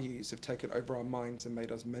junk values have taken over our minds and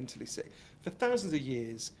made us mentally sick. For thousands of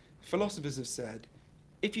years, philosophers have said,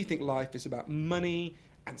 if you think life is about money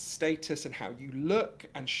and status and how you look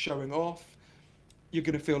and showing off, you're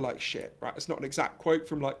going to feel like shit, right? It's not an exact quote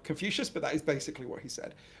from like Confucius, but that is basically what he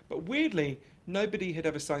said. But weirdly, nobody had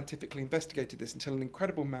ever scientifically investigated this until an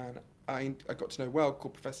incredible man I got to know well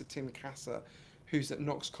called Professor Tim Kasser, who's at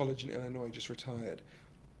Knox College in Illinois, just retired.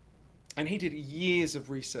 And he did years of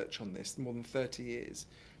research on this, more than 30 years.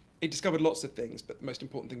 He discovered lots of things, but the most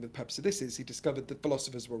important thing for the purpose of this is he discovered that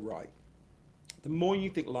philosophers were right. The more you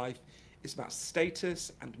think life is about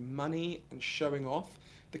status and money and showing off,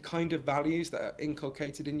 the kind of values that are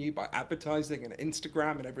inculcated in you by advertising and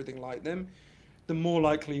Instagram and everything like them, the more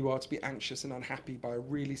likely you are to be anxious and unhappy by a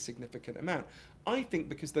really significant amount. I think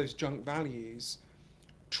because those junk values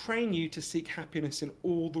train you to seek happiness in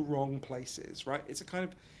all the wrong places, right? It's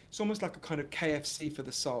almost like a kind of KFC for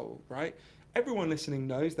the soul, right? Everyone listening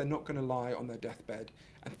knows they're not going to lie on their deathbed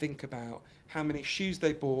and think about how many shoes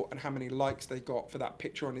they bought and how many likes they got for that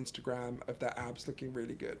picture on Instagram of their abs looking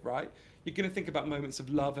really good, right? You're going to think about moments of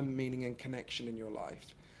love and meaning and connection in your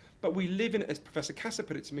life. But we live in, as Professor Kasser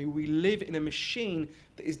put it to me, we live in a machine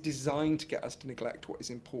that is designed to get us to neglect what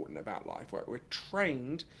is important about life, where we're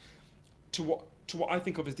trained to what I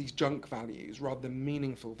think of as these junk values rather than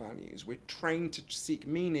meaningful values. We're trained to seek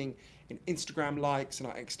meaning in Instagram likes and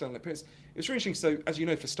our external appearance. It was really interesting. So, as you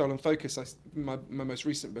know, for Stolen Focus, my most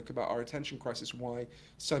recent book about our attention crisis, why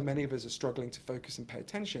so many of us are struggling to focus and pay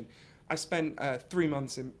attention. I spent 3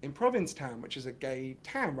 months in Provincetown, which is a gay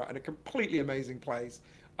town, right, and a completely amazing place.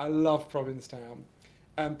 I love Provincetown.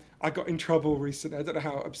 I got in trouble recently. I don't know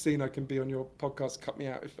how obscene I can be on your podcast. Cut me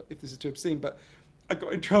out if this is too obscene, but I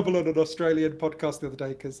got in trouble on an Australian podcast the other day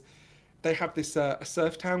because they have this a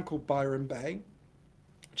surf town called Byron Bay,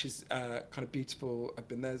 which is kind of beautiful. I've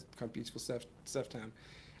been there, kind of beautiful surf town.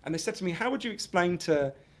 And they said to me, "How would you explain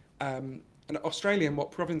to an Australian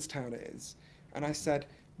what Provincetown is?" And I said,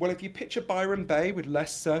 "Well, if you picture Byron Bay with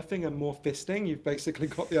less surfing and more fisting, you've basically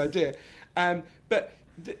got the idea." But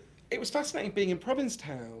it was fascinating being in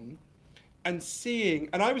Provincetown and seeing,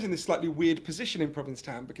 and I was in this slightly weird position in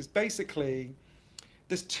Provincetown because basically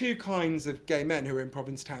there's two kinds of gay men who are in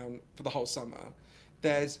Provincetown for the whole summer.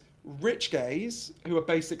 There's rich gays who are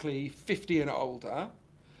basically 50 and older,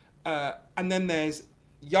 and then there's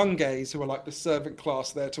young gays who are like the servant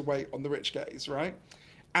class there to wait on the rich gays, right?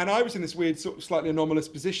 And I was in this weird, sort of slightly anomalous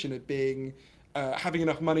position of being having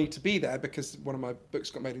enough money to be there because one of my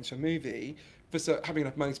books got made into a movie, for having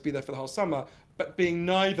enough money to be there for the whole summer, but being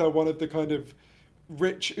neither one of the kind of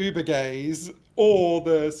rich Uber gays or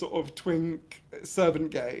the sort of twink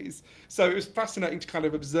servant gays. So it was fascinating to kind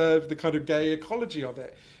of observe the kind of gay ecology of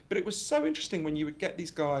it. But it was so interesting when you would get these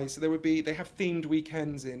guys. So they have themed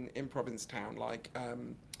weekends in Provincetown, like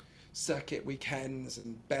circuit weekends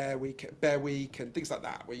and Bear Week and things like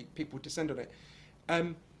that, where people descend on it.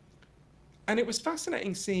 And it was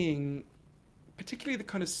fascinating seeing, particularly the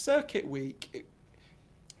kind of circuit week.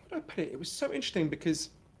 How do I put it? It was so interesting because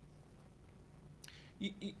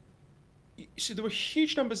so there were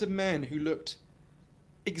huge numbers of men who looked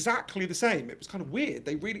exactly the same. It was kind of weird.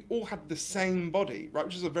 They really all had the same body, right?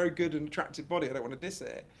 Which is a very good and attractive body. I don't want to diss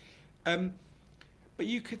it. But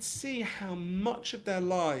you could see how much of their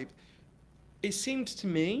life, it seemed to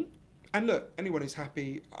me, and look, anyone who's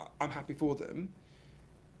happy, I'm happy for them.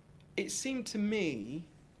 It seemed to me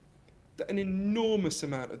that an enormous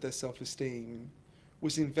amount of their self-esteem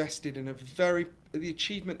was invested in the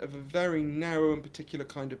achievement of a very narrow and particular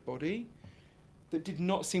kind of body that did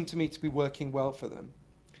not seem to me to be working well for them.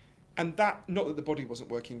 And that, not that the body wasn't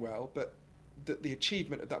working well, but that the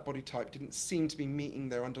achievement of that body type didn't seem to be meeting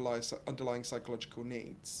their underlying psychological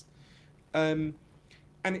needs. And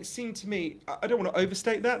it seemed to me, I don't want to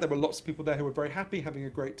overstate that. There were lots of people there who were very happy, having a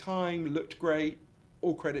great time, looked great,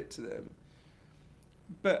 all credit to them.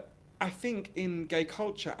 But I think in gay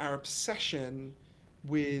culture, our obsession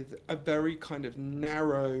with a very kind of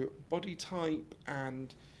narrow body type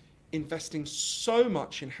and investing so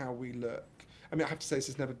much in how we look. I mean, I have to say,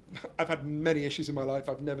 I've had many issues in my life.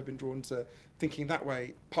 I've never been drawn to thinking that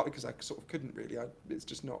way, partly because I sort of couldn't really. It's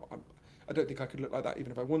just not, I don't think I could look like that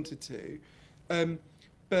even if I wanted to.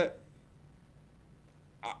 But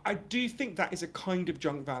I do think that is a kind of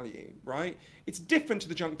junk value, right? It's different to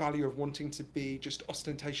the junk value of wanting to be just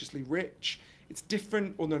ostentatiously rich. It's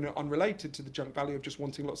different, or no, unrelated to the junk value of just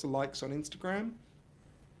wanting lots of likes on Instagram.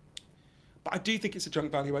 But I do think it's a junk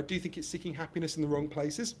value. I do think it's seeking happiness in the wrong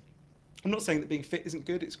places. I'm not saying that being fit isn't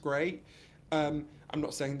good. It's great. I'm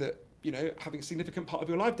not saying that, having a significant part of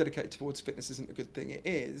your life dedicated towards fitness isn't a good thing. It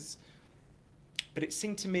is. But it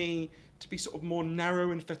seemed to me to be sort of more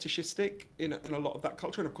narrow and fetishistic in a lot of that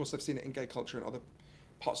culture. And of course, I've seen it in gay culture in other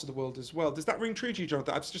parts of the world as well. Does that ring true to you,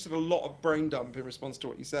 Jonathan? I've just had a lot of brain dump in response to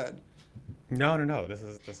what you said. No.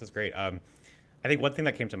 This is great. I think one thing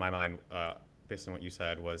that came to my mind, based on what you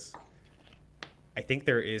said, was I think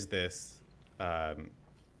there is this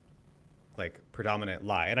like predominant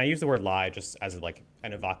lie, and I use the word lie just as like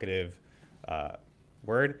an evocative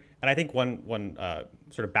word. And I think one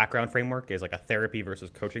sort of background framework is like a therapy versus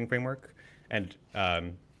coaching framework, and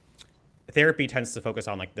therapy tends to focus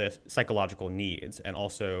on like the psychological needs and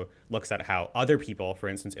also looks at how other people, for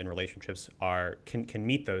instance, in relationships, can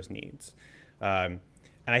meet those needs. And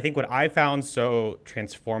I think what I found so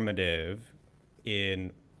transformative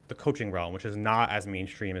in the coaching realm, which is not as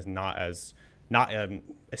mainstream, is not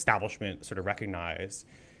establishment sort of recognized,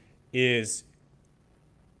 is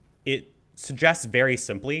it suggests very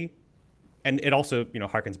simply, and it also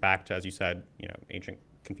harkens back to, as you said, ancient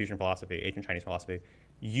Confucian philosophy, ancient Chinese philosophy.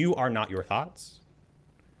 You are not your thoughts.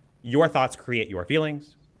 Your thoughts create your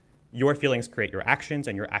feelings. Your feelings create your actions,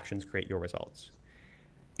 and your actions create your results.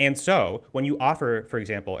 And so when you offer, for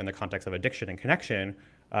example, in the context of addiction and connection,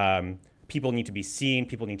 People need to be seen.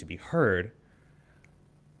 People need to be heard.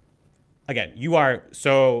 Again, you are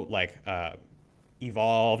so like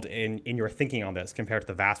evolved in your thinking on this compared to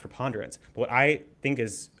the vast preponderance. But what I think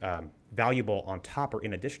is valuable on top or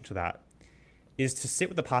in addition to that is to sit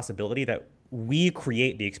with the possibility that we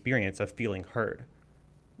create the experience of feeling heard.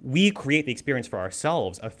 We create the experience for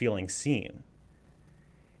ourselves of feeling seen.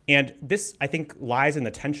 And this, I think, lies in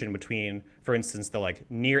the tension between, for instance, the like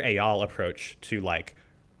near Eyal approach to like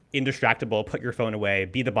indistractable, put your phone away,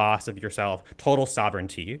 be the boss of yourself, total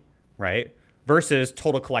sovereignty, right? Versus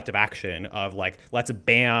total collective action of like, let's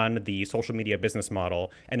ban the social media business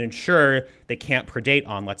model and ensure they can't predate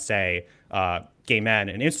on, let's say, gay men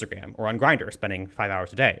in Instagram or on Grindr, spending 5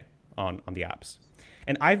 hours a day on the apps.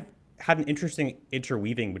 And I've had an interesting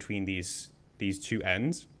interweaving between these two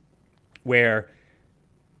ends where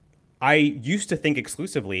I used to think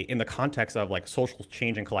exclusively in the context of like social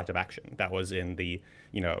change and collective action. That was in the,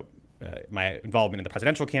 my involvement in the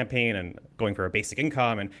presidential campaign and going for a basic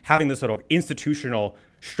income and having this sort of institutional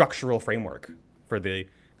structural framework for the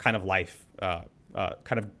kind of life,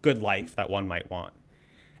 kind of good life that one might want.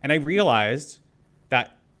 And I realized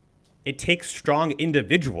that it takes strong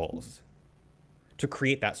individuals to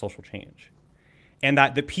create that social change, and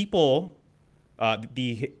that the people,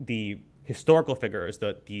 the historical figures,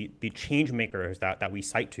 the change makers that we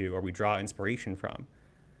cite to or we draw inspiration from,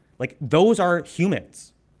 like those are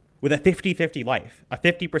humans with a 50-50 life, a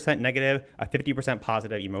 50% negative, a 50%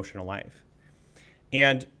 positive emotional life.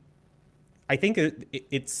 And I think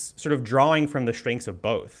it's sort of drawing from the strengths of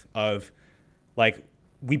both of like,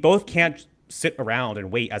 we both can't sit around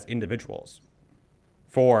and wait as individuals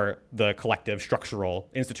for the collective structural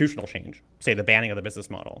institutional change, say the banning of the business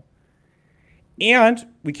model. And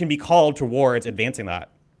we can be called towards advancing that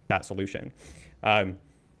solution. Yeah,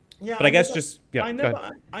 but I guess just, yeah, I go ahead.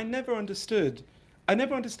 never, I never understood. I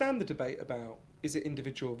never understand the debate about is it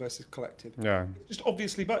individual versus collective. Yeah. It's just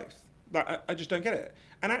obviously both. Like, I just don't get it.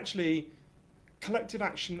 And actually, collective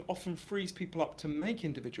action often frees people up to make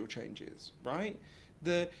individual changes, right?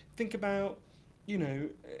 The think about,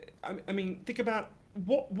 I mean, think about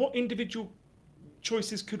what individual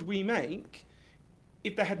choices could we make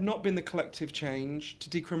if there had not been the collective change to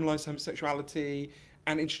decriminalise homosexuality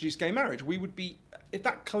and introduce gay marriage. We would be, if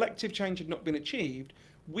that collective change had not been achieved,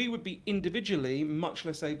 we would be individually much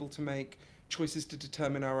less able to make choices to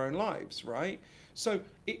determine our own lives, right? So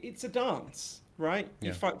it's a dance, right? You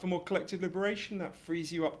Yeah. fight for more collective liberation, that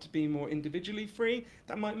frees you up to be more individually free.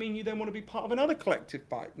 That might mean you then want to be part of another collective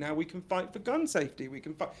fight. Now we can fight for gun safety. We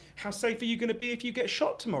can fight. How safe are you going to be if you get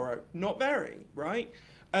shot tomorrow? Not very, right?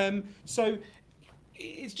 So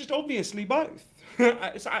it's just obviously both.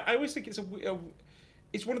 I always think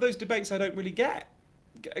it's one of those debates I don't really get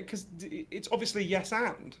because it's obviously yes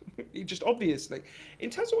and it just obviously. In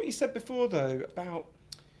terms of what you said before though about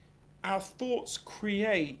our thoughts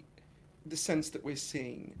create the sense that we're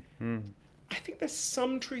seen. Mm. I think there's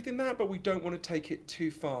some truth in that, but we don't want to take it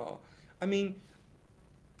too far. I mean,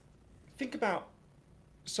 think about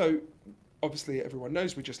so obviously everyone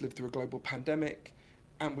knows we just lived through a global pandemic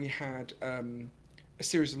and we had a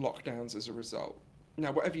series of lockdowns as a result.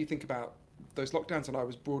 Now, whatever you think about those lockdowns, and I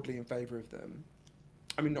was broadly in favour of them.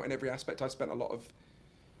 I mean, not in every aspect. I spent a lot of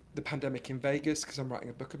the pandemic in Vegas because I'm writing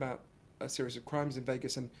a book about a series of crimes in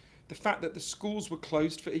Vegas, and the fact that the schools were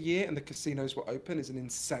closed for a year and the casinos were open is an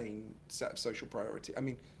insane set of social priority. I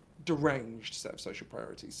mean, deranged set of social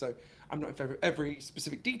priorities. So I'm not in favour of every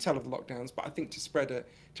specific detail of the lockdowns, but I think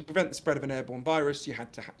to prevent the spread of an airborne virus, you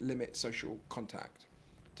had to limit social contact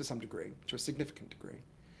to some degree, to a significant degree.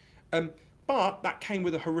 But that came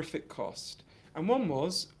with a horrific cost. And one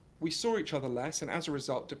was we saw each other less, and as a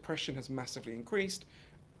result, depression has massively increased,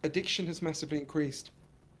 addiction has massively increased,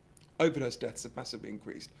 overdose deaths have massively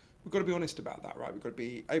increased. We've got to be honest about that, right? We've got to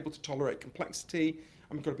be able to tolerate complexity,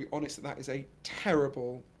 and we've got to be honest that that is a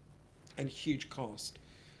terrible and huge cost.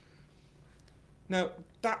 Now,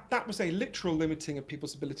 that was a literal limiting of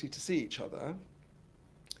people's ability to see each other.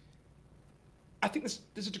 I think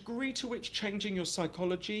there's a degree to which changing your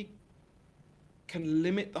psychology can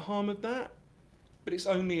limit the harm of that, but it's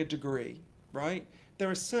only a degree, right? There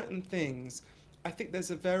are certain things. I think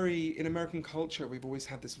there's in American culture, we've always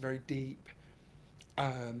had this very deep,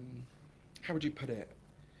 how would you put it?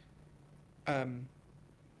 A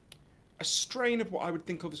strain of what I would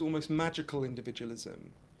think of as almost magical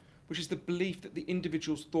individualism, which is the belief that the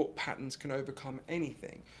individual's thought patterns can overcome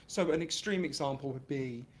anything. So an extreme example would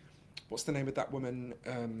be, what's the name of that woman?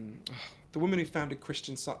 The woman who founded the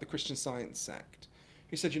Christian Science sect,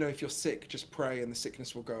 who said, if you're sick, just pray and the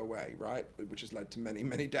sickness will go away, right? Which has led to many,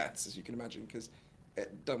 many deaths, as you can imagine, because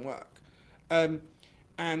it doesn't work.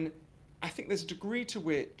 And I think there's a degree to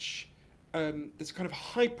which there's a kind of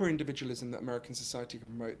hyper individualism that American society can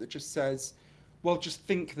promote that just says, well, just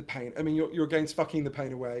think the pain. I mean, you're against fucking the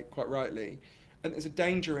pain away, quite rightly. And there's a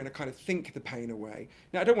danger in a kind of think the pain away.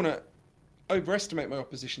 Now, I don't want to overestimate my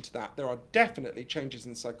opposition to that. There are definitely changes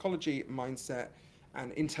in psychology, mindset,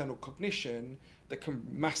 and internal cognition that can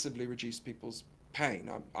massively reduce people's pain.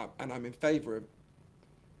 And I'm in favor of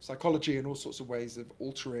psychology and all sorts of ways of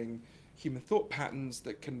altering human thought patterns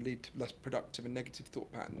that can lead to less productive and negative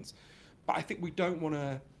thought patterns. But I think we don't want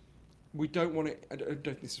to, I don't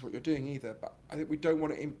think this is what you're doing either, but I think we don't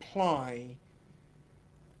want to imply,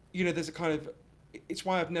 there's a kind of, it's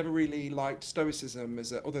why I've never really liked Stoicism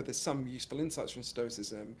although there's some useful insights from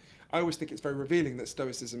Stoicism. I always think it's very revealing that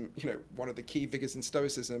Stoicism, one of the key figures in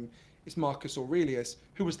Stoicism is Marcus Aurelius,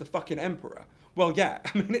 who was the fucking emperor. Well, yeah,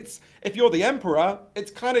 I mean, if you're the emperor,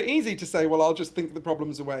 it's kind of easy to say, well, I'll just think the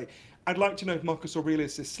problems away. I'd like to know if Marcus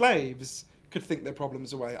Aurelius's slaves could think their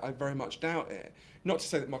problems away. I very much doubt it. Not to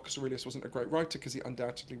say that Marcus Aurelius wasn't a great writer, because he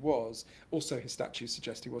undoubtedly was. Also, his statues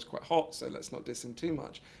suggest he was quite hot, so let's not diss him too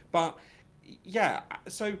much. But yeah,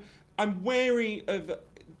 so I'm wary of.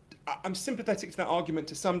 I'm sympathetic to that argument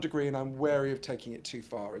to some degree, and I'm wary of taking it too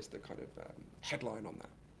far. Is the kind of headline on that?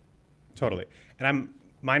 Totally. And I'm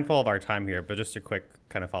mindful of our time here, but just a quick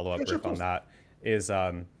kind of follow up Yeah, sure, of riff on course. that is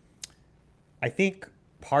I think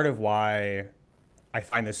part of why I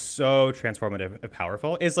find this so transformative and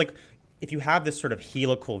powerful is like if you have this sort of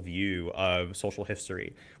helical view of social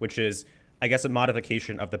history, which is, I guess, a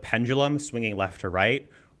modification of the pendulum swinging left to right,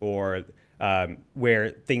 or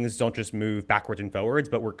where things don't just move backwards and forwards,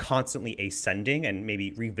 but we're constantly ascending and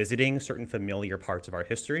maybe revisiting certain familiar parts of our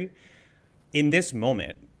history. In this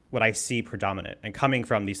moment, what I see predominant and coming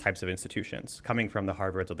from these types of institutions, coming from the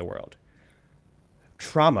Harvards of the world,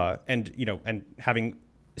 trauma, and and having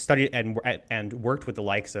studied and worked with the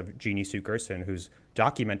likes of Jeannie Sue Gerson, who's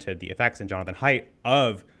documented the effects, and Jonathan Haidt,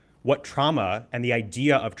 of what trauma and the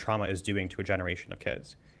idea of trauma is doing to a generation of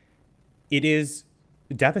kids. It is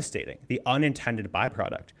devastating, the unintended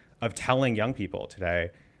byproduct of telling young people today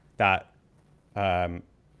that um,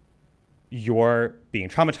 you're being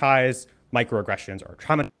traumatized, microaggressions are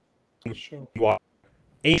trauma, Sure. you are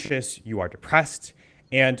anxious, you are depressed.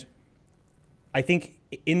 And I think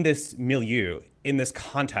in this milieu, in this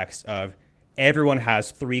context of everyone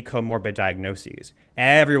has three comorbid diagnoses,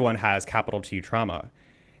 everyone has capital T trauma,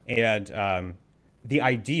 and the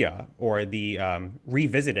idea or the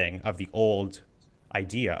revisiting of the old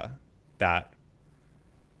idea that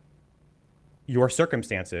your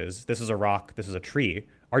circumstances, this is a rock, this is a tree,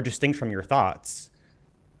 are distinct from your thoughts,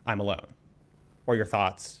 I'm alone, or your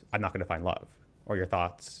thoughts, I'm not going to find love, or your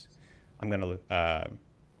thoughts, I'm going to,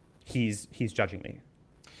 he's judging me.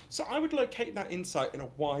 So I would locate that insight in a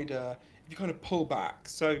wider, if you kind of pull back.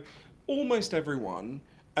 So almost everyone,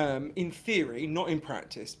 in theory, not in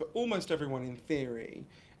practice, but almost everyone in theory,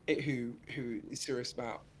 who is serious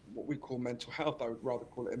about what we call mental health, I would rather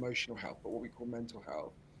call it emotional health, but what we call mental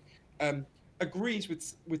health, um, agrees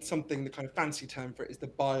with something. The kind of fancy term for it is the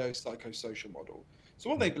biopsychosocial model. So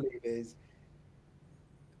what they believe is,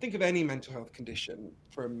 think of any mental health condition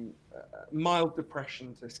from mild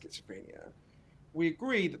depression to schizophrenia. We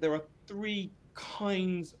agree that there are three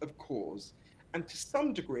kinds of cause, and to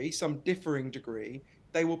some degree, some differing degree,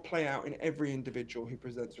 they will play out in every individual who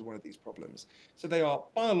presents with one of these problems. So they are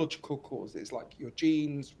biological causes, like your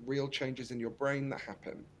genes, real changes in your brain that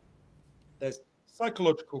happen. There's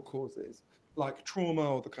psychological causes, like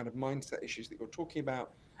trauma or the kind of mindset issues that you're talking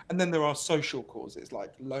about. And then there are social causes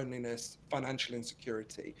like loneliness, financial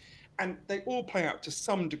insecurity. And they all play out to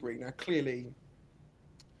some degree. Now, clearly,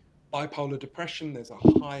 bipolar depression, there's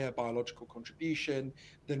a higher biological contribution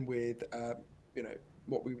than with, you know,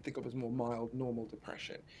 what we would think of as more mild, normal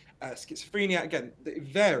depression. Schizophrenia, again, it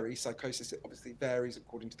varies. Psychosis, it obviously varies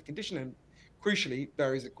according to the condition and crucially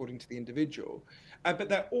varies according to the individual. But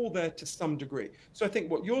they're all there to some degree. So I think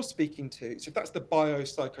what you're speaking to, so if that's the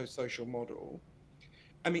biopsychosocial model,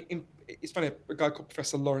 I mean, it's funny, a guy called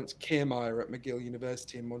Professor Lawrence Kiermaier at McGill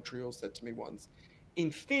University in Montreal said to me once,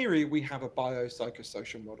 in theory, we have a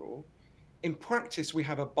biopsychosocial model. In practice, we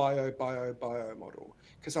have a bio model.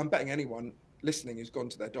 Because I'm betting anyone listening who's gone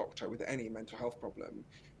to their doctor with any mental health problem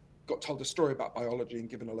got told a story about biology and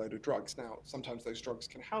given a load of drugs. Now, sometimes those drugs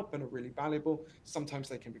can help and are really valuable. Sometimes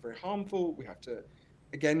they can be very harmful. We have to,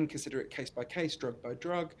 again, consider it case by case, drug by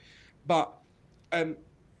drug. But um,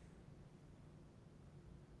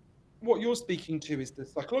 what you're speaking to is the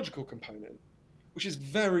psychological component, which is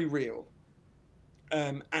very real.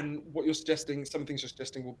 And what you're suggesting, some things you're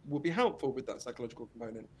suggesting will be helpful with that psychological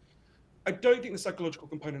component. I don't think the psychological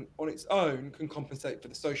component on its own can compensate for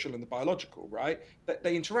the social and the biological, right? That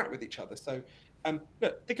they interact with each other. So,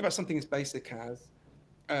 look, think about something as basic as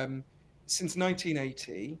um, since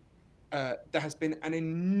 1980, there has been an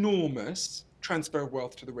enormous transfer of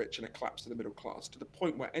wealth to the rich and a collapse to the middle class, to the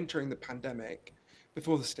point where entering the pandemic,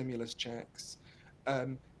 before the stimulus checks,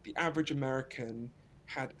 the average American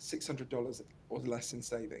had $600 or less in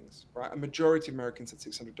savings, right? A majority of Americans had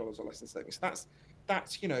 $600 or less in savings. So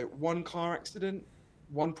that's one car accident,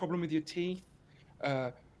 one problem with your teeth,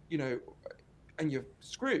 uh, you know, and you're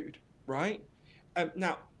screwed, right?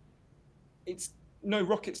 Now, it's no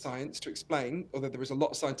rocket science to explain, although there is a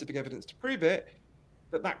lot of scientific evidence to prove it,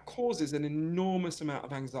 that that causes an enormous amount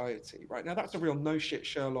of anxiety, right? Now, that's a real no shit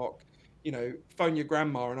Sherlock, phone your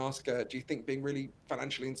grandma and ask her, do you think being really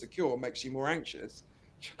financially insecure makes you more anxious?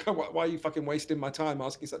 Why are you fucking wasting my time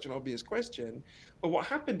asking such an obvious question? But what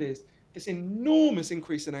happened is this enormous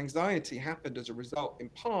increase in anxiety happened as a result, in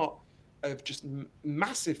part, of just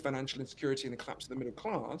massive financial insecurity and the collapse of the middle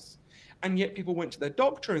class. And yet people went to their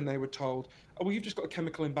doctor and they were told, oh, well, you've just got a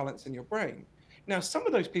chemical imbalance in your brain. Now, some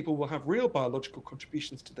of those people will have real biological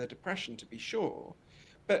contributions to their depression, to be sure.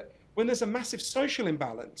 But when there's a massive social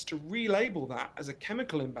imbalance, to relabel that as a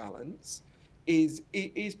chemical imbalance is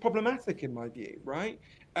problematic in my view, right?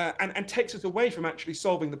 And takes us away from actually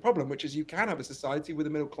solving the problem, which is you can have a society with a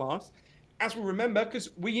middle class, as we remember,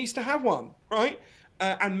 because we used to have one, right?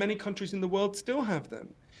 And many countries in the world still have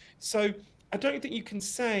them. So I don't think you can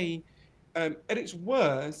say, at its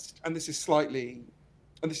worst, and this is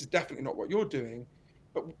definitely not what you're doing,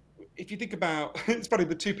 but if you think about, it's funny,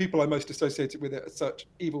 the two people I most associated with it are such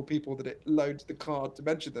evil people that it loads the card to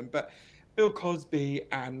mention them, but Bill Cosby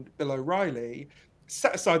and Bill O'Reilly,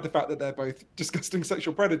 set aside the fact that they're both disgusting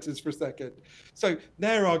sexual predators for a second. So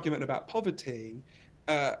their argument about poverty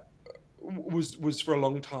uh, was for a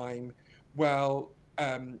long time, well,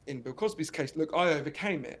 in Bill Cosby's case, look, I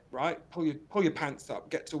overcame it, right? Pull your pants up,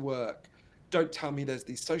 get to work. Don't tell me there's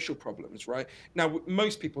these social problems, right? Now,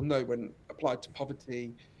 most people know when applied to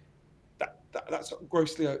poverty, that's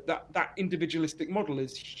grossly that individualistic model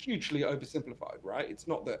is hugely oversimplified, right? It's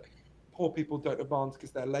not that poor people don't advance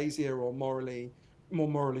because they're lazier or more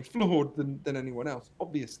morally flawed than anyone else,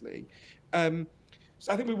 obviously. So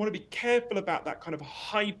I think we want to be careful about that kind of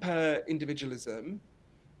hyper individualism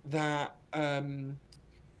that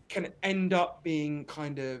can end up being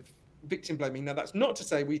kind of victim blaming. Now, that's not to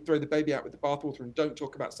say we throw the baby out with the bathwater and don't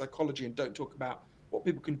talk about psychology and don't talk about what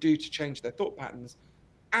people can do to change their thought patterns.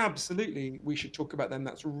 Absolutely, we should talk about them.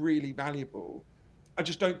 That's really valuable. I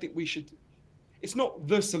just don't think we should. It's not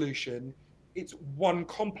the solution. It's one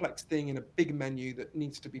complex thing in a big menu that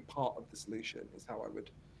needs to be part of the solution, is how I would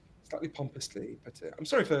slightly pompously put it. I'm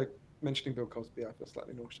sorry for mentioning Bill Cosby. I feel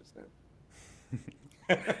slightly nauseous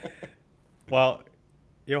now. Well,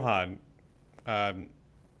 Johann, um,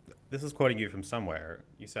 this is quoting you from somewhere.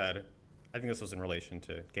 You said, I think this was in relation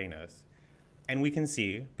to gayness. And we can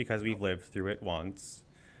see, because we've lived through it once,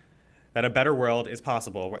 that a better world is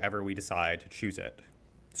possible wherever we decide to choose it.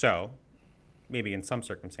 So, maybe in some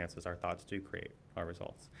circumstances, our thoughts do create our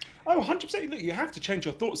results. Oh, 100%. Look, you have to change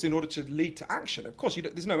your thoughts in order to lead to action. Of course,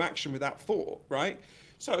 there's no action without thought, right?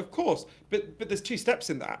 So, of course, but there's two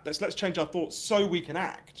steps in that. Let's change our thoughts so we can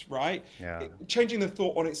act, right? Yeah. Changing the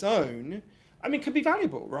thought on its own, I mean, could be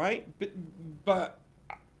valuable, right? But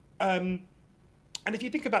um, and if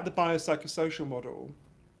you think about the biopsychosocial model,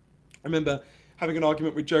 I remember having an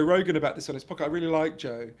argument with Joe Rogan about this on his podcast. I really like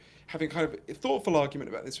Joe, having kind of a thoughtful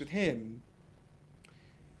argument about this with him.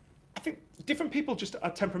 I think different people just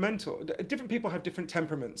are temperamental. Different people have different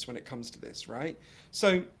temperaments when it comes to this, right?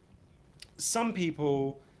 So some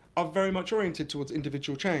people are very much oriented towards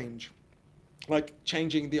individual change, like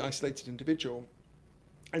changing the isolated individual.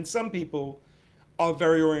 And some people are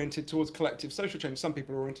very oriented towards collective social change. Some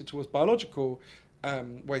people are oriented towards biological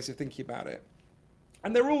ways of thinking about it.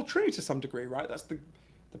 And they're all true to some degree, right? That's the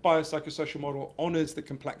biopsychosocial model honors the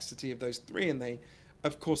complexity of those three, and they,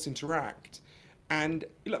 of course, interact. And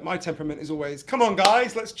look, my temperament is always, come on,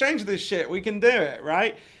 guys, let's change this shit. We can do it,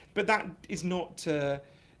 right? But that is not to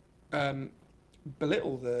um,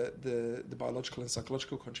 belittle the biological and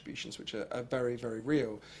psychological contributions, which are very, very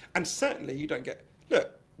real. And certainly, you don't get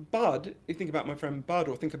look. Bud, you think about my friend Bud,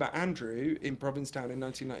 or think about Andrew in Provincetown in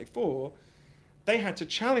 1994, they had to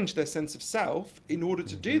challenge their sense of self in order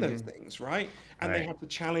to do those things, right? And they Right. had to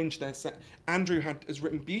challenge their Andrew has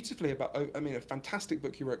written beautifully about, I mean, a fantastic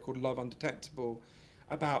book he wrote called Love Undetectable,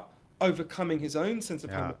 about overcoming his own sense of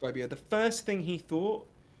Yeah. homophobia. The first thing he thought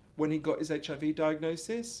when he got his HIV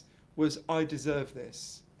diagnosis was, I deserve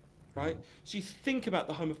this. right? So you think about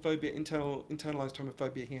the homophobia, internalized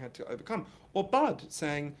homophobia he had to overcome. Or Bud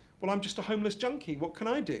saying, well, I'm just a homeless junkie. What can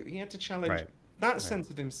I do? He had to challenge Right. that Right. sense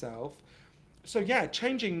of himself. So yeah,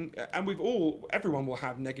 changing, and everyone will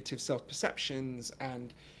have negative self-perceptions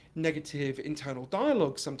and negative internal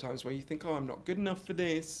dialogue sometimes where you think, oh, I'm not good enough for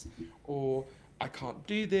this, or I can't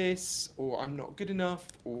do this, or I'm not good enough,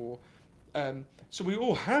 or so we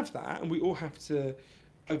all have that, and we all have to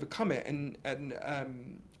overcome it, and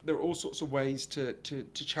there are all sorts of ways to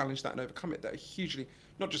challenge that and overcome it that are hugely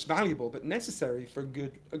not just valuable but necessary for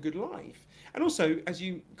a good life. And also, as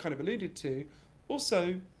you kind of alluded to,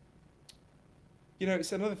 also,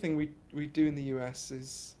 it's another thing we do in the US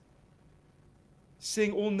is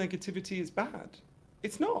seeing all negativity as bad.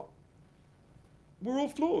 It's not. We're all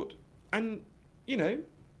flawed, and you know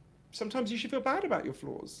sometimes you should feel bad about your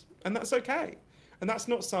flaws, and that's okay. And that's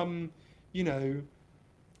not some, you know,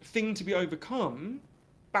 thing to be overcome.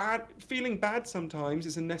 Feeling bad sometimes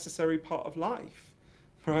is a necessary part of life,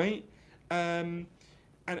 right? Um,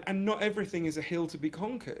 and not everything is a hill to be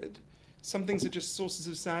conquered. Some things are just sources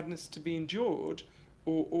of sadness to be endured,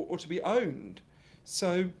 or to be owned.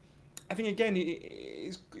 So I think again,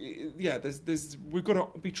 yeah, there's we've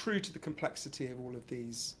got to be true to the complexity of all of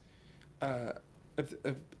these, uh,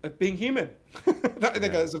 of being human. I think Yeah.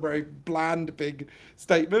 that's a very bland, big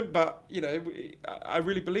statement, but I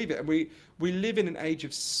really believe it. And we live in an age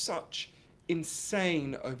of such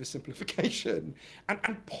insane oversimplification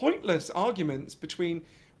and pointless arguments between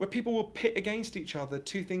where people will pit against each other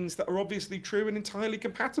two things that are obviously true and entirely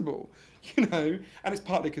compatible, and it's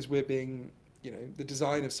partly because we're being, the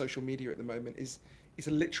design of social media at the moment is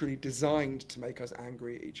literally designed to make us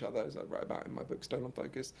angry at each other, as I write about in my book Stone on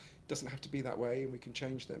Focus. It doesn't have to be that way, and we can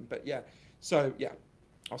change them. But yeah, so yeah,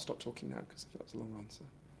 I'll stop talking now because that was a long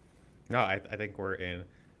No, I think we're in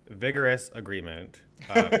vigorous agreement.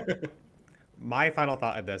 answer. My final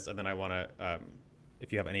thought of this, and then I want to,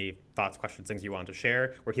 if you have any thoughts, questions, things you want to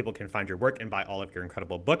share, where people can find your work and buy all of your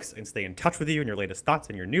incredible books and stay in touch with you and your latest thoughts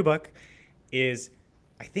and your new book, is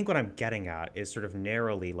I think what I'm getting at is sort of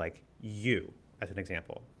narrowly like you as an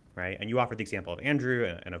example, right? And you offered the example of Andrew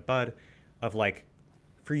and of Bud, of like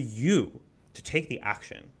for you to take the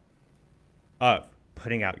action of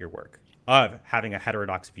putting out your work, of having a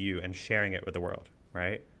heterodox view and sharing it with the world,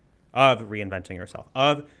 right? Of reinventing yourself,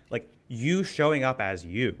 of like you showing up as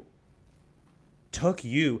you took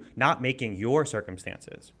you not making your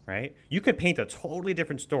circumstances, right? You could paint a totally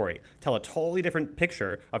different story, tell a totally different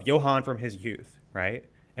picture of Johann from his youth, right?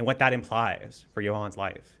 And what that implies for Johann's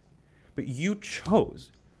life. But you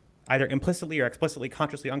chose, either implicitly or explicitly,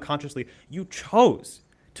 consciously, unconsciously, you chose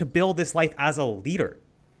to build this life as a leader,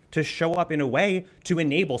 to show up in a way to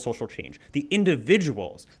enable social change. The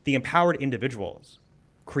individuals, the empowered individuals,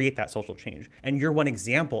 create that social change. And you're one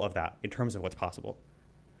example of that in terms of what's possible.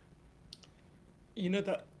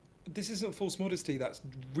 That this isn't false modesty. That's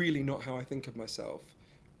really not how I think of myself.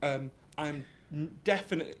 I'm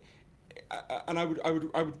definitely, and I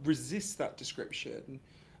would resist that description,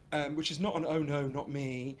 which is not an oh no, not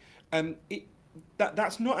me. It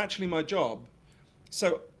that's not actually my job.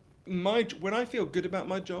 So when I feel good about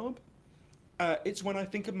my job, it's when I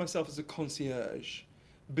think of myself as a concierge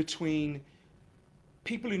between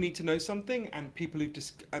people who need to know something and people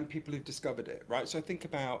who've discovered it. Right. So I think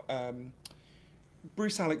about.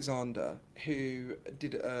 Bruce Alexander, who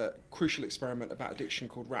did a crucial experiment about addiction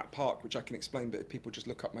called Rat Park, which I can explain, but if people just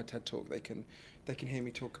look up my TED talk, they can hear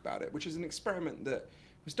me talk about it. Which is an experiment that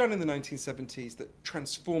was done in the 1970s that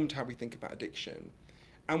transformed how we think about addiction.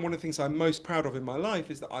 And one of the things I'm most proud of in my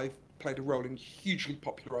life is that I've played a role in hugely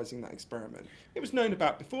popularizing that experiment. It was known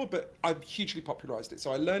about before, but I've hugely popularized it.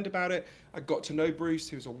 So I learned about it. I got to know Bruce,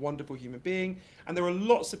 who's a wonderful human being. And there are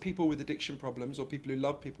lots of people with addiction problems, or people who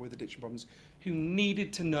love people with addiction problems, who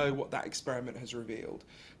needed to know what that experiment has revealed.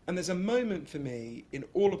 And there's a moment for me in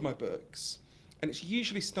all of my books, and it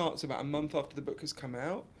usually starts about a month after the book has come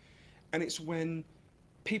out. And it's when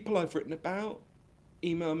people I've written about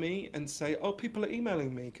email me and say, "Oh, people are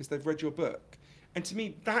emailing me because they've read your book." And to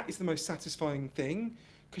me, that is the most satisfying thing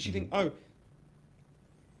because you think, Mm-hmm. "Oh,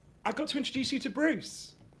 I got to introduce you to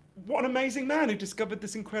Bruce. What an amazing man who discovered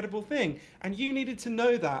this incredible thing." And you needed to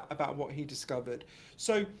know that about what he discovered.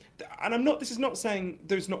 So, and this is not saying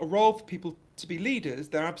there's not a role for people to be leaders.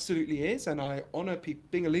 There absolutely is. And I honor people.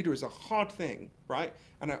 Being a leader is a hard thing, right?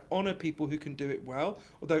 And I honor people who can do it well.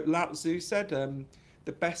 Although Lao Tzu said,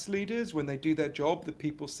 the best leaders, when they do their job, the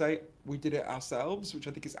people say, "We did it ourselves," which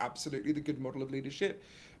I think is absolutely the good model of leadership.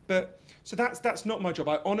 But so that's not my job.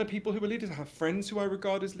 I honor people who are leaders. I have friends who I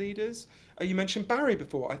regard as leaders. You mentioned Barry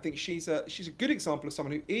before. I think she's a good example of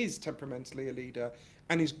someone who is temperamentally a leader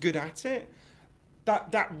and is good at it.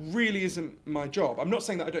 That really isn't my job. I'm not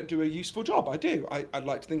saying that I don't do a useful job. I do. I'd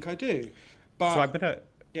like to think I do, So I'm but gonna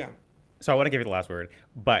yeah, so I want to give you the last word,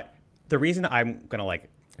 but the reason I'm gonna like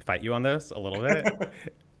fight you on this a little bit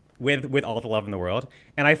with all the love in the world,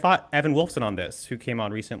 and I fought Evan Wolfson on this, who came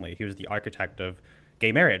on recently. He was the architect of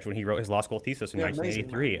gay marriage when he wrote his law school thesis in yeah, amazing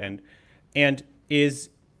 1983, man. Yeah. and is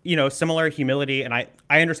similar humility, and I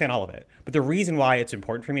understand all of it. But the reason why it's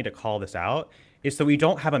important for me to call this out is so we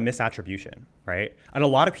don't have a misattribution, right? And a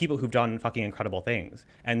lot of people who've done fucking incredible things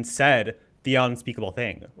and said the unspeakable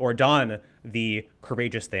thing or done the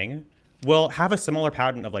courageous thing will have a similar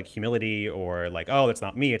pattern of like humility or like, oh, it's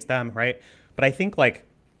not me, it's them, right? But I think like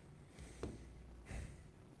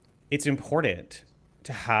it's important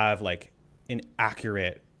to have like an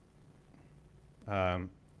accurate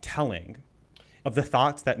telling of the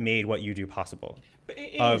thoughts that made what you do possible, But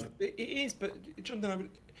of it is. But Jonathan, I would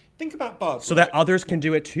think about Bud, so that right? others can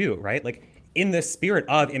do it too, right? Like in the spirit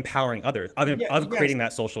of empowering others, Yeah, of yes, creating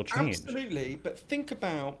that social change. absolutely. But think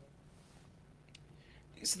about,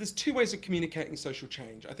 so there's two ways of communicating social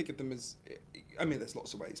change. I think of them as, I mean, there's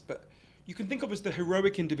lots of ways, but you can think of as the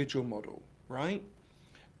heroic individual model, right?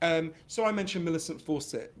 So I mentioned Millicent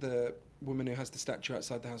Fawcett, the woman who has the statue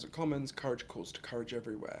outside the House of Commons, courage calls to courage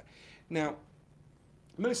everywhere. Now,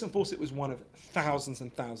 Millicent Fawcett was one of thousands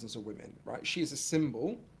and thousands of women, right? She is a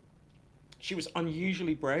symbol. She was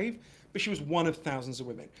unusually brave, but she was one of thousands of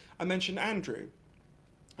women. I mentioned Andrew.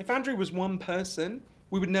 If Andrew was one person,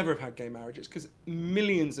 we would never have had gay marriages because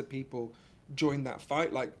millions of people joined that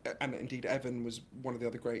fight. Like, and indeed, Evan was one of the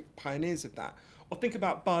other great pioneers of that. Or think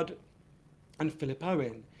about Bud and Philip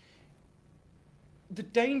Owen. The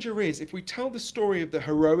danger is if we tell the story of the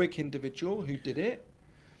heroic individual who did it,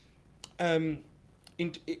 um,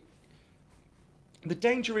 it the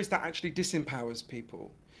danger is that actually disempowers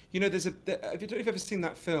people. You know, there's a. I don't know if you've ever seen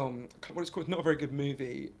that film. What it's called? Not a very good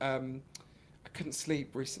movie. I couldn't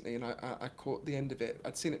sleep recently, and I caught the end of it.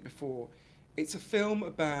 I'd seen it before. It's a film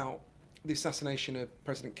about the assassination of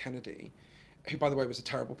President Kennedy, who, by the way, was a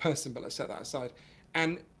terrible person. But let's set that aside.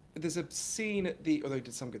 And there's a scene at the. Although he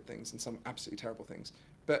did some good things and some absolutely terrible things,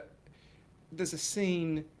 but there's a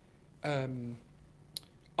scene.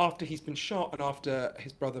 After he's been shot and after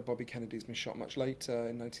his brother Bobby Kennedy's been shot much later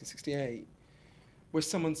in 1968, where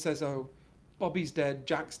someone says, "Oh, Bobby's dead,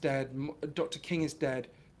 Jack's dead, Dr. King is dead.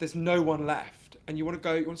 There's no one left," and you want to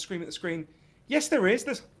go, you want to scream at the screen. Yes, there is.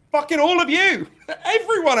 There's fucking all of you.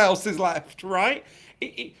 Everyone else is left, right?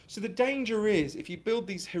 So the danger is if you build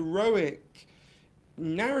these heroic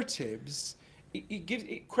narratives,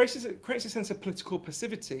 it creates a sense of political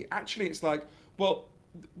passivity. Actually, it's like, well,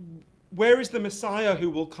 where is the Messiah who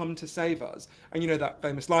will come to save us? And you know that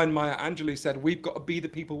famous line Maya Angelou said, "We've got to be the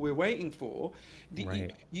people we're waiting for."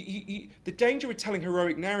 Right. The danger with telling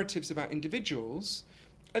heroic narratives about individuals,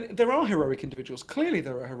 and there are heroic individuals. Clearly,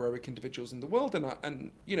 there are heroic individuals in the world,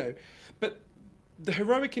 and you know, but the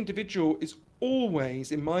heroic individual is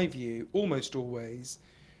always, in my view, almost always,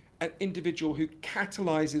 an individual who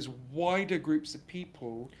catalyzes wider groups of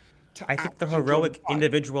people to I think the act and join the heroic fight.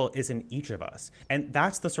 individual is in each of us. And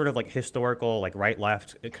that's the sort of like historical, like right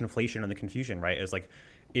left conflation and the confusion, right? Is like,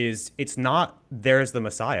 is it's not there's the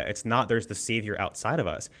Messiah. It's not there's the Savior outside of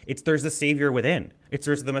us. It's there's the Savior within. It's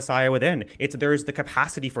there's the Messiah within. It's there's the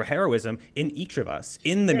capacity for heroism in each of us,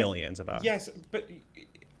 in the Yes, millions of us. yes, but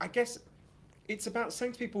I guess it's about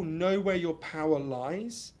saying to people, know where your power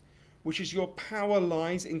lies, which is your power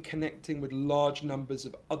lies in connecting with large numbers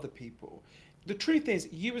of other people. The truth is,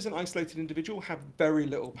 you as an isolated individual have very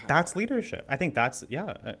little That's power. leadership. I think that's,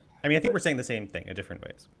 yeah. I mean, I think we're But saying the same thing in different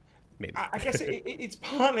ways, maybe. I guess it's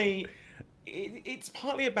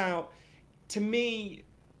partly about, to me,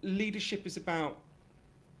 leadership is about.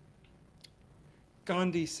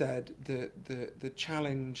 Gandhi said the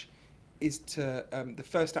challenge is to the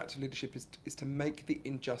first act of leadership is to make the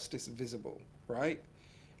injustice visible, right?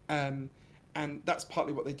 Um, and that's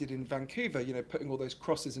partly what they did in Vancouver. You know, putting all those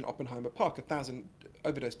crosses in Oppenheimer Park. 1,000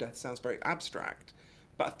 overdose deaths sounds very abstract,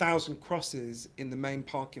 but 1,000 crosses in the main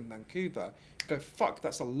park in Vancouver. Go fuck.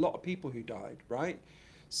 That's a lot of people who died, right?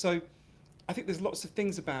 So, I think there's lots of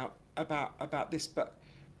things about this, but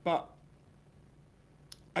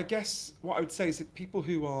I guess what I would say is that people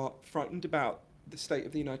who are frightened about the state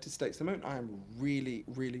of the United States at the moment, I am really,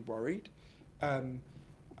 really worried. Um,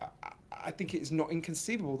 I, I think it is not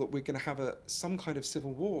inconceivable that we're going to have some kind of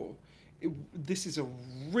civil war. This is a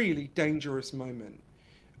really dangerous moment.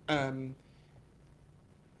 Um,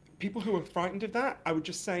 people who are frightened of that, I would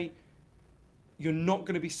just say, you're not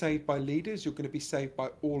going to be saved by leaders. You're going to be saved by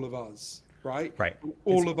all of us, right? Right. And It's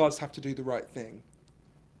all of us have to do the right thing.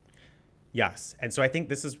 Yes. And so I think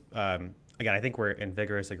this is again, I think we're in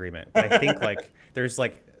vigorous agreement. But I think like there's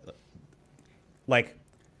like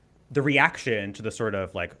the reaction to the sort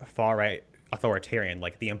of like far right authoritarian,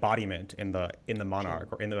 like the embodiment in the Sure. monarch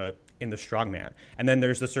or in the strongman. And then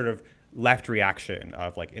there's the sort of left reaction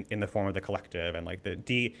of like in the form of the collective and like the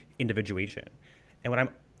de-individuation. And what I'm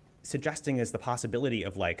suggesting is the possibility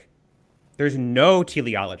of like there's no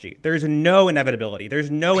teleology, there's no inevitability, there's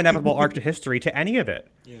no inevitable arc to history to any of it,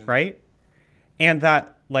 Yeah. right? And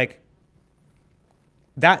that like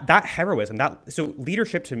that heroism, that so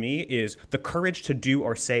leadership to me is the courage to do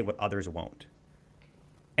or say what others won't.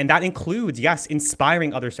 And that includes, yes,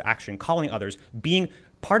 inspiring others to action, calling others. Being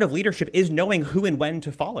part of leadership is knowing who and when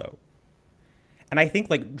to follow. And I think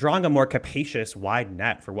like drawing a more capacious, wide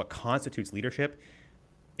net for what constitutes leadership,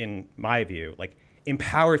 in my view, like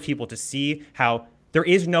empowers people to see how there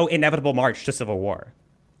is no inevitable march to civil war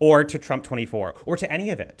or to Trump 24 or to any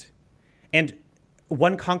of it. And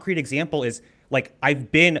one concrete example is like I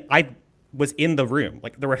was in the room.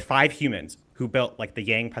 Like there were 5 humans who built like the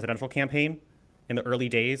Yang presidential campaign in the early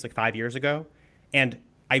days, like 5 years ago. And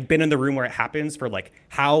I've been in the room where it happens for like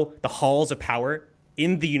how the halls of power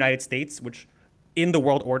in the United States, which in the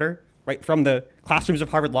world order, right, from the classrooms of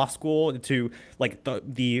Harvard Law School to like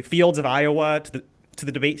the fields of Iowa to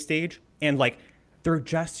the debate stage, and like they're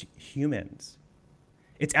just humans.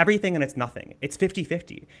 It's everything and it's nothing. It's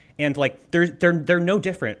 50-50. And like they're no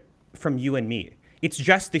different from you and me. It's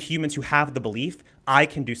just the humans who have the belief I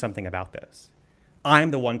can do something about this.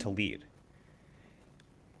 I'm the one to lead.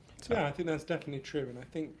 So Yeah, I think that's definitely true. And I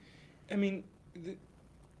think, I mean,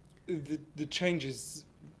 the changes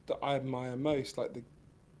that I admire most, like the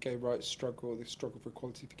gay rights struggle, the struggle for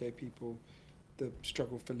equality for gay people, the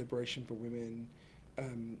struggle for liberation for women,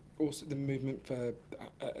 also the movement for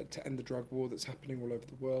to end the drug war that's happening all over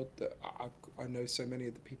the world. That I know so many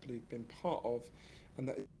of the people who've been part of, and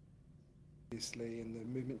that obviously, and the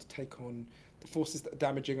movement to take on the forces that are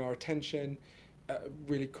damaging our attention,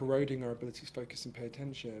 really corroding our ability to focus and pay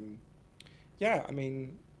attention. Yeah, I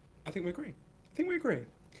mean, I think we agree. I think we agree.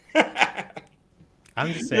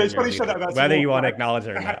 I'm just You know, saying it's you're a funny you said that leader, about whether Civil you War. want to acknowledge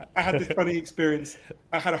it or I, not. I had this funny experience.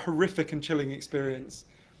 I had a horrific and chilling experience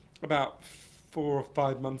about 4 or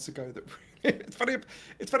 5 months ago. That really, it's funny.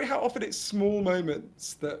 It's funny how often it's small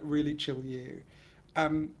moments that really chill you.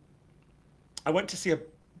 Um, I went to see a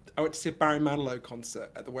I went to see a Barry Manilow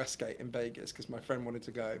concert at the Westgate in Vegas because my friend wanted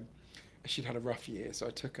to go. She'd had a rough year, so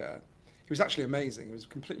I took her. It was actually amazing. It was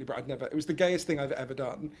completely. I'd never. It was the gayest thing I've ever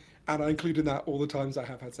done, and I include in that all the times I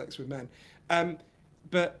have had sex with men. Um,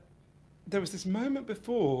 but there was this moment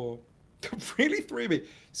before that really threw me.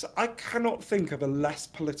 So I cannot think of a less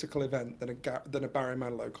political event than a Barry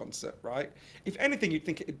Manilow concert, right? If anything, you'd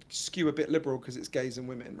think it'd skew a bit liberal because it's gays and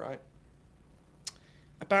women, right?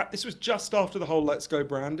 About this was just after the whole "Let's Go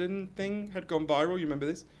Brandon" thing had gone viral. You remember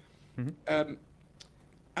this? Mhm. Um,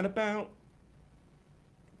 and about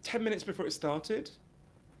 10 minutes before it started,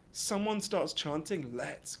 someone starts chanting,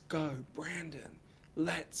 "Let's go, Brandon!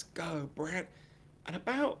 Let's go, Brand!" And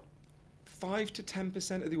about 5 to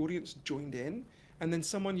 10% of the audience joined in, and then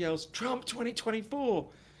someone yells, "Trump 2024!"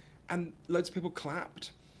 And loads of people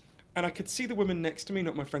clapped. And I could see the woman next to me,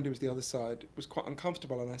 not my friend who was the other side, was quite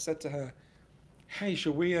uncomfortable. And I said to her, "Hey,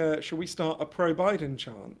 shall we start a pro-Biden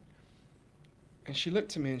chant?" And she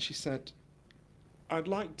looked at me and she said, "I'd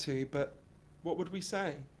like to, but what would we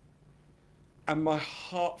say?" And my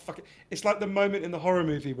heart fucking, it's like the moment in the horror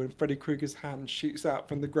movie when Freddy Krueger's hand shoots out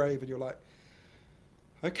from the grave and you're like,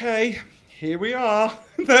 okay, here we are.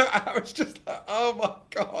 I was just like, oh my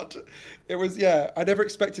God. It was, yeah, I never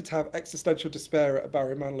expected to have existential despair at a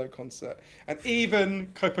Barry Manilow concert. And even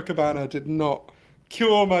Copacabana did not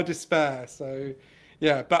cure my despair. So,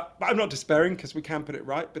 yeah, but I'm not despairing because we can put it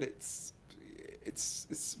right, but it's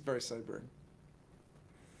very sobering.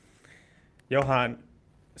 Johann,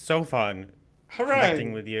 so fun connecting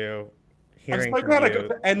Hooray. with you, I'm hearing so from glad I got you.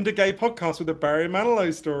 to end a gay podcast with a Barry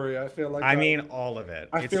Manilow story. I feel like I mean, all of it.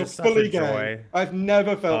 I It's feel just such a fully gay. joy. I've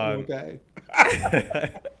never felt more Um, gay. I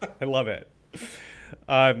love it.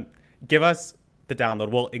 Um, give us the download.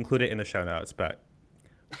 We'll include it in the show notes, but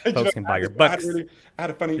Do you know, folks can buy your books. I had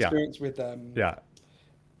a funny Yeah, experience with yeah,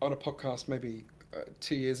 on a podcast maybe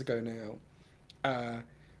 2 years ago now, where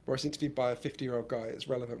I was interviewed by a 50-year-old guy. It's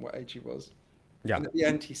relevant what age he was, yeah, and at the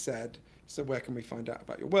end he said, "So where can we find out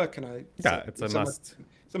about your work?" And I yeah. said, It's a "So must.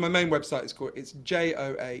 my main website is called it's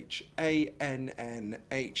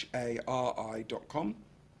johannhari.com."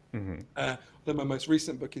 Although my most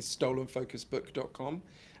recent book is stolenfocusbook.com.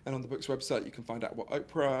 And on the book's website, you can find out what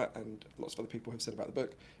Oprah and lots of other people have said about the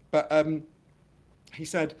book. But he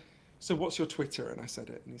said, so what's your Twitter? And I said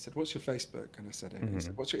it. And he said, what's your Facebook? And I said it. And he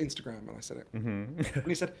said, what's your Instagram? And I said it. And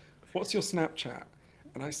he said, what's your Snapchat?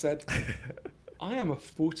 And I said, I am a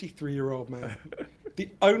 43-year-old man. The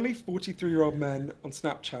only 43-year-old men on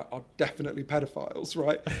Snapchat are definitely pedophiles,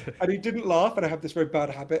 right? And he didn't laugh. And I have this very bad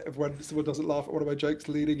habit of when someone doesn't laugh at one of my jokes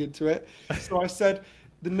leading into it. So I said,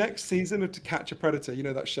 the next season of To Catch a Predator, you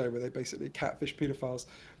know that show where they basically catfish pedophiles.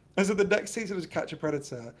 And so the next season of To Catch a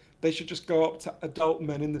Predator, they should just go up to adult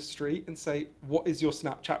men in the street and say, what is your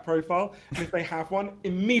Snapchat profile? And if they have one,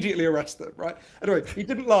 immediately arrest them, right? Anyway, he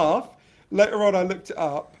didn't laugh. Later on, I looked it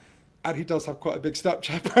up, and he does have quite a big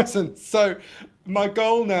Snapchat presence. So my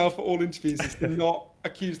goal now for all interviews is to not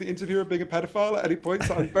accuse the interviewer of being a pedophile at any point.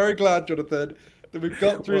 So I'm very glad, Jonathan, that we've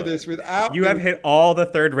got through this without... You have hit all the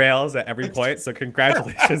third rails at every point, so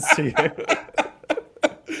congratulations to you.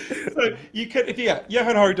 So you can,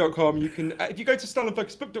 johannhari.com, you can, if you go to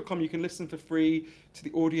stolenfocusbook.com, you can listen for free to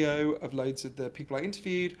the audio of loads of the people I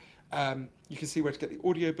interviewed. You can see where to get the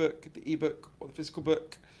audiobook, the ebook, or the physical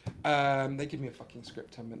book. They give me a fucking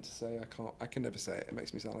script 10 minutes to say. I can never say it. It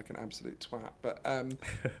makes me sound like an absolute twat. But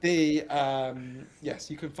yes,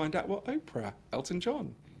 you can find out what Oprah, Elton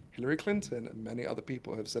John, Hillary Clinton, and many other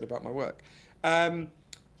people have said about my work.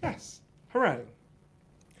 Yes, hooray.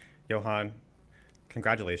 Johann,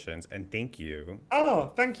 congratulations and thank you.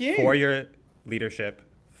 Oh, thank you. For your leadership,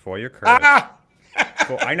 for your courage.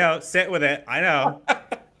 I know, sit with it. I know.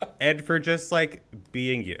 And for just like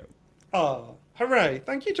being you. Oh, hooray.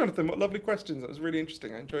 Thank you, Jonathan. What lovely questions. That was really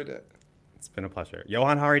interesting. I enjoyed it. It's been a pleasure.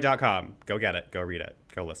 johannhari.com. Go get it. Go read it.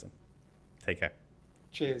 Go listen. Take care.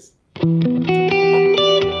 Cheers. Hey,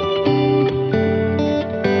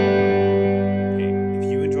 if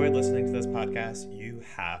you enjoyed listening to this podcast, you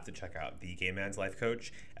have to check out The Gay Man's Life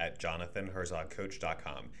Coach at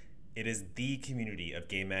jonathanherzogcoach.com. It is the community of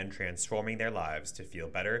gay men transforming their lives to feel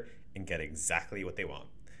better and get exactly what they want.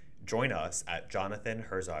 Join us at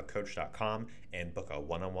jonathanherzogcoach.com and book a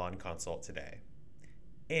one-on-one consult today.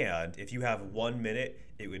 And if you have 1 minute,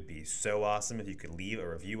 it would be so awesome if you could leave a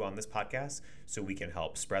review on this podcast so we can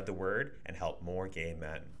help spread the word and help more gay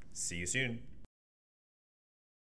men. See you soon.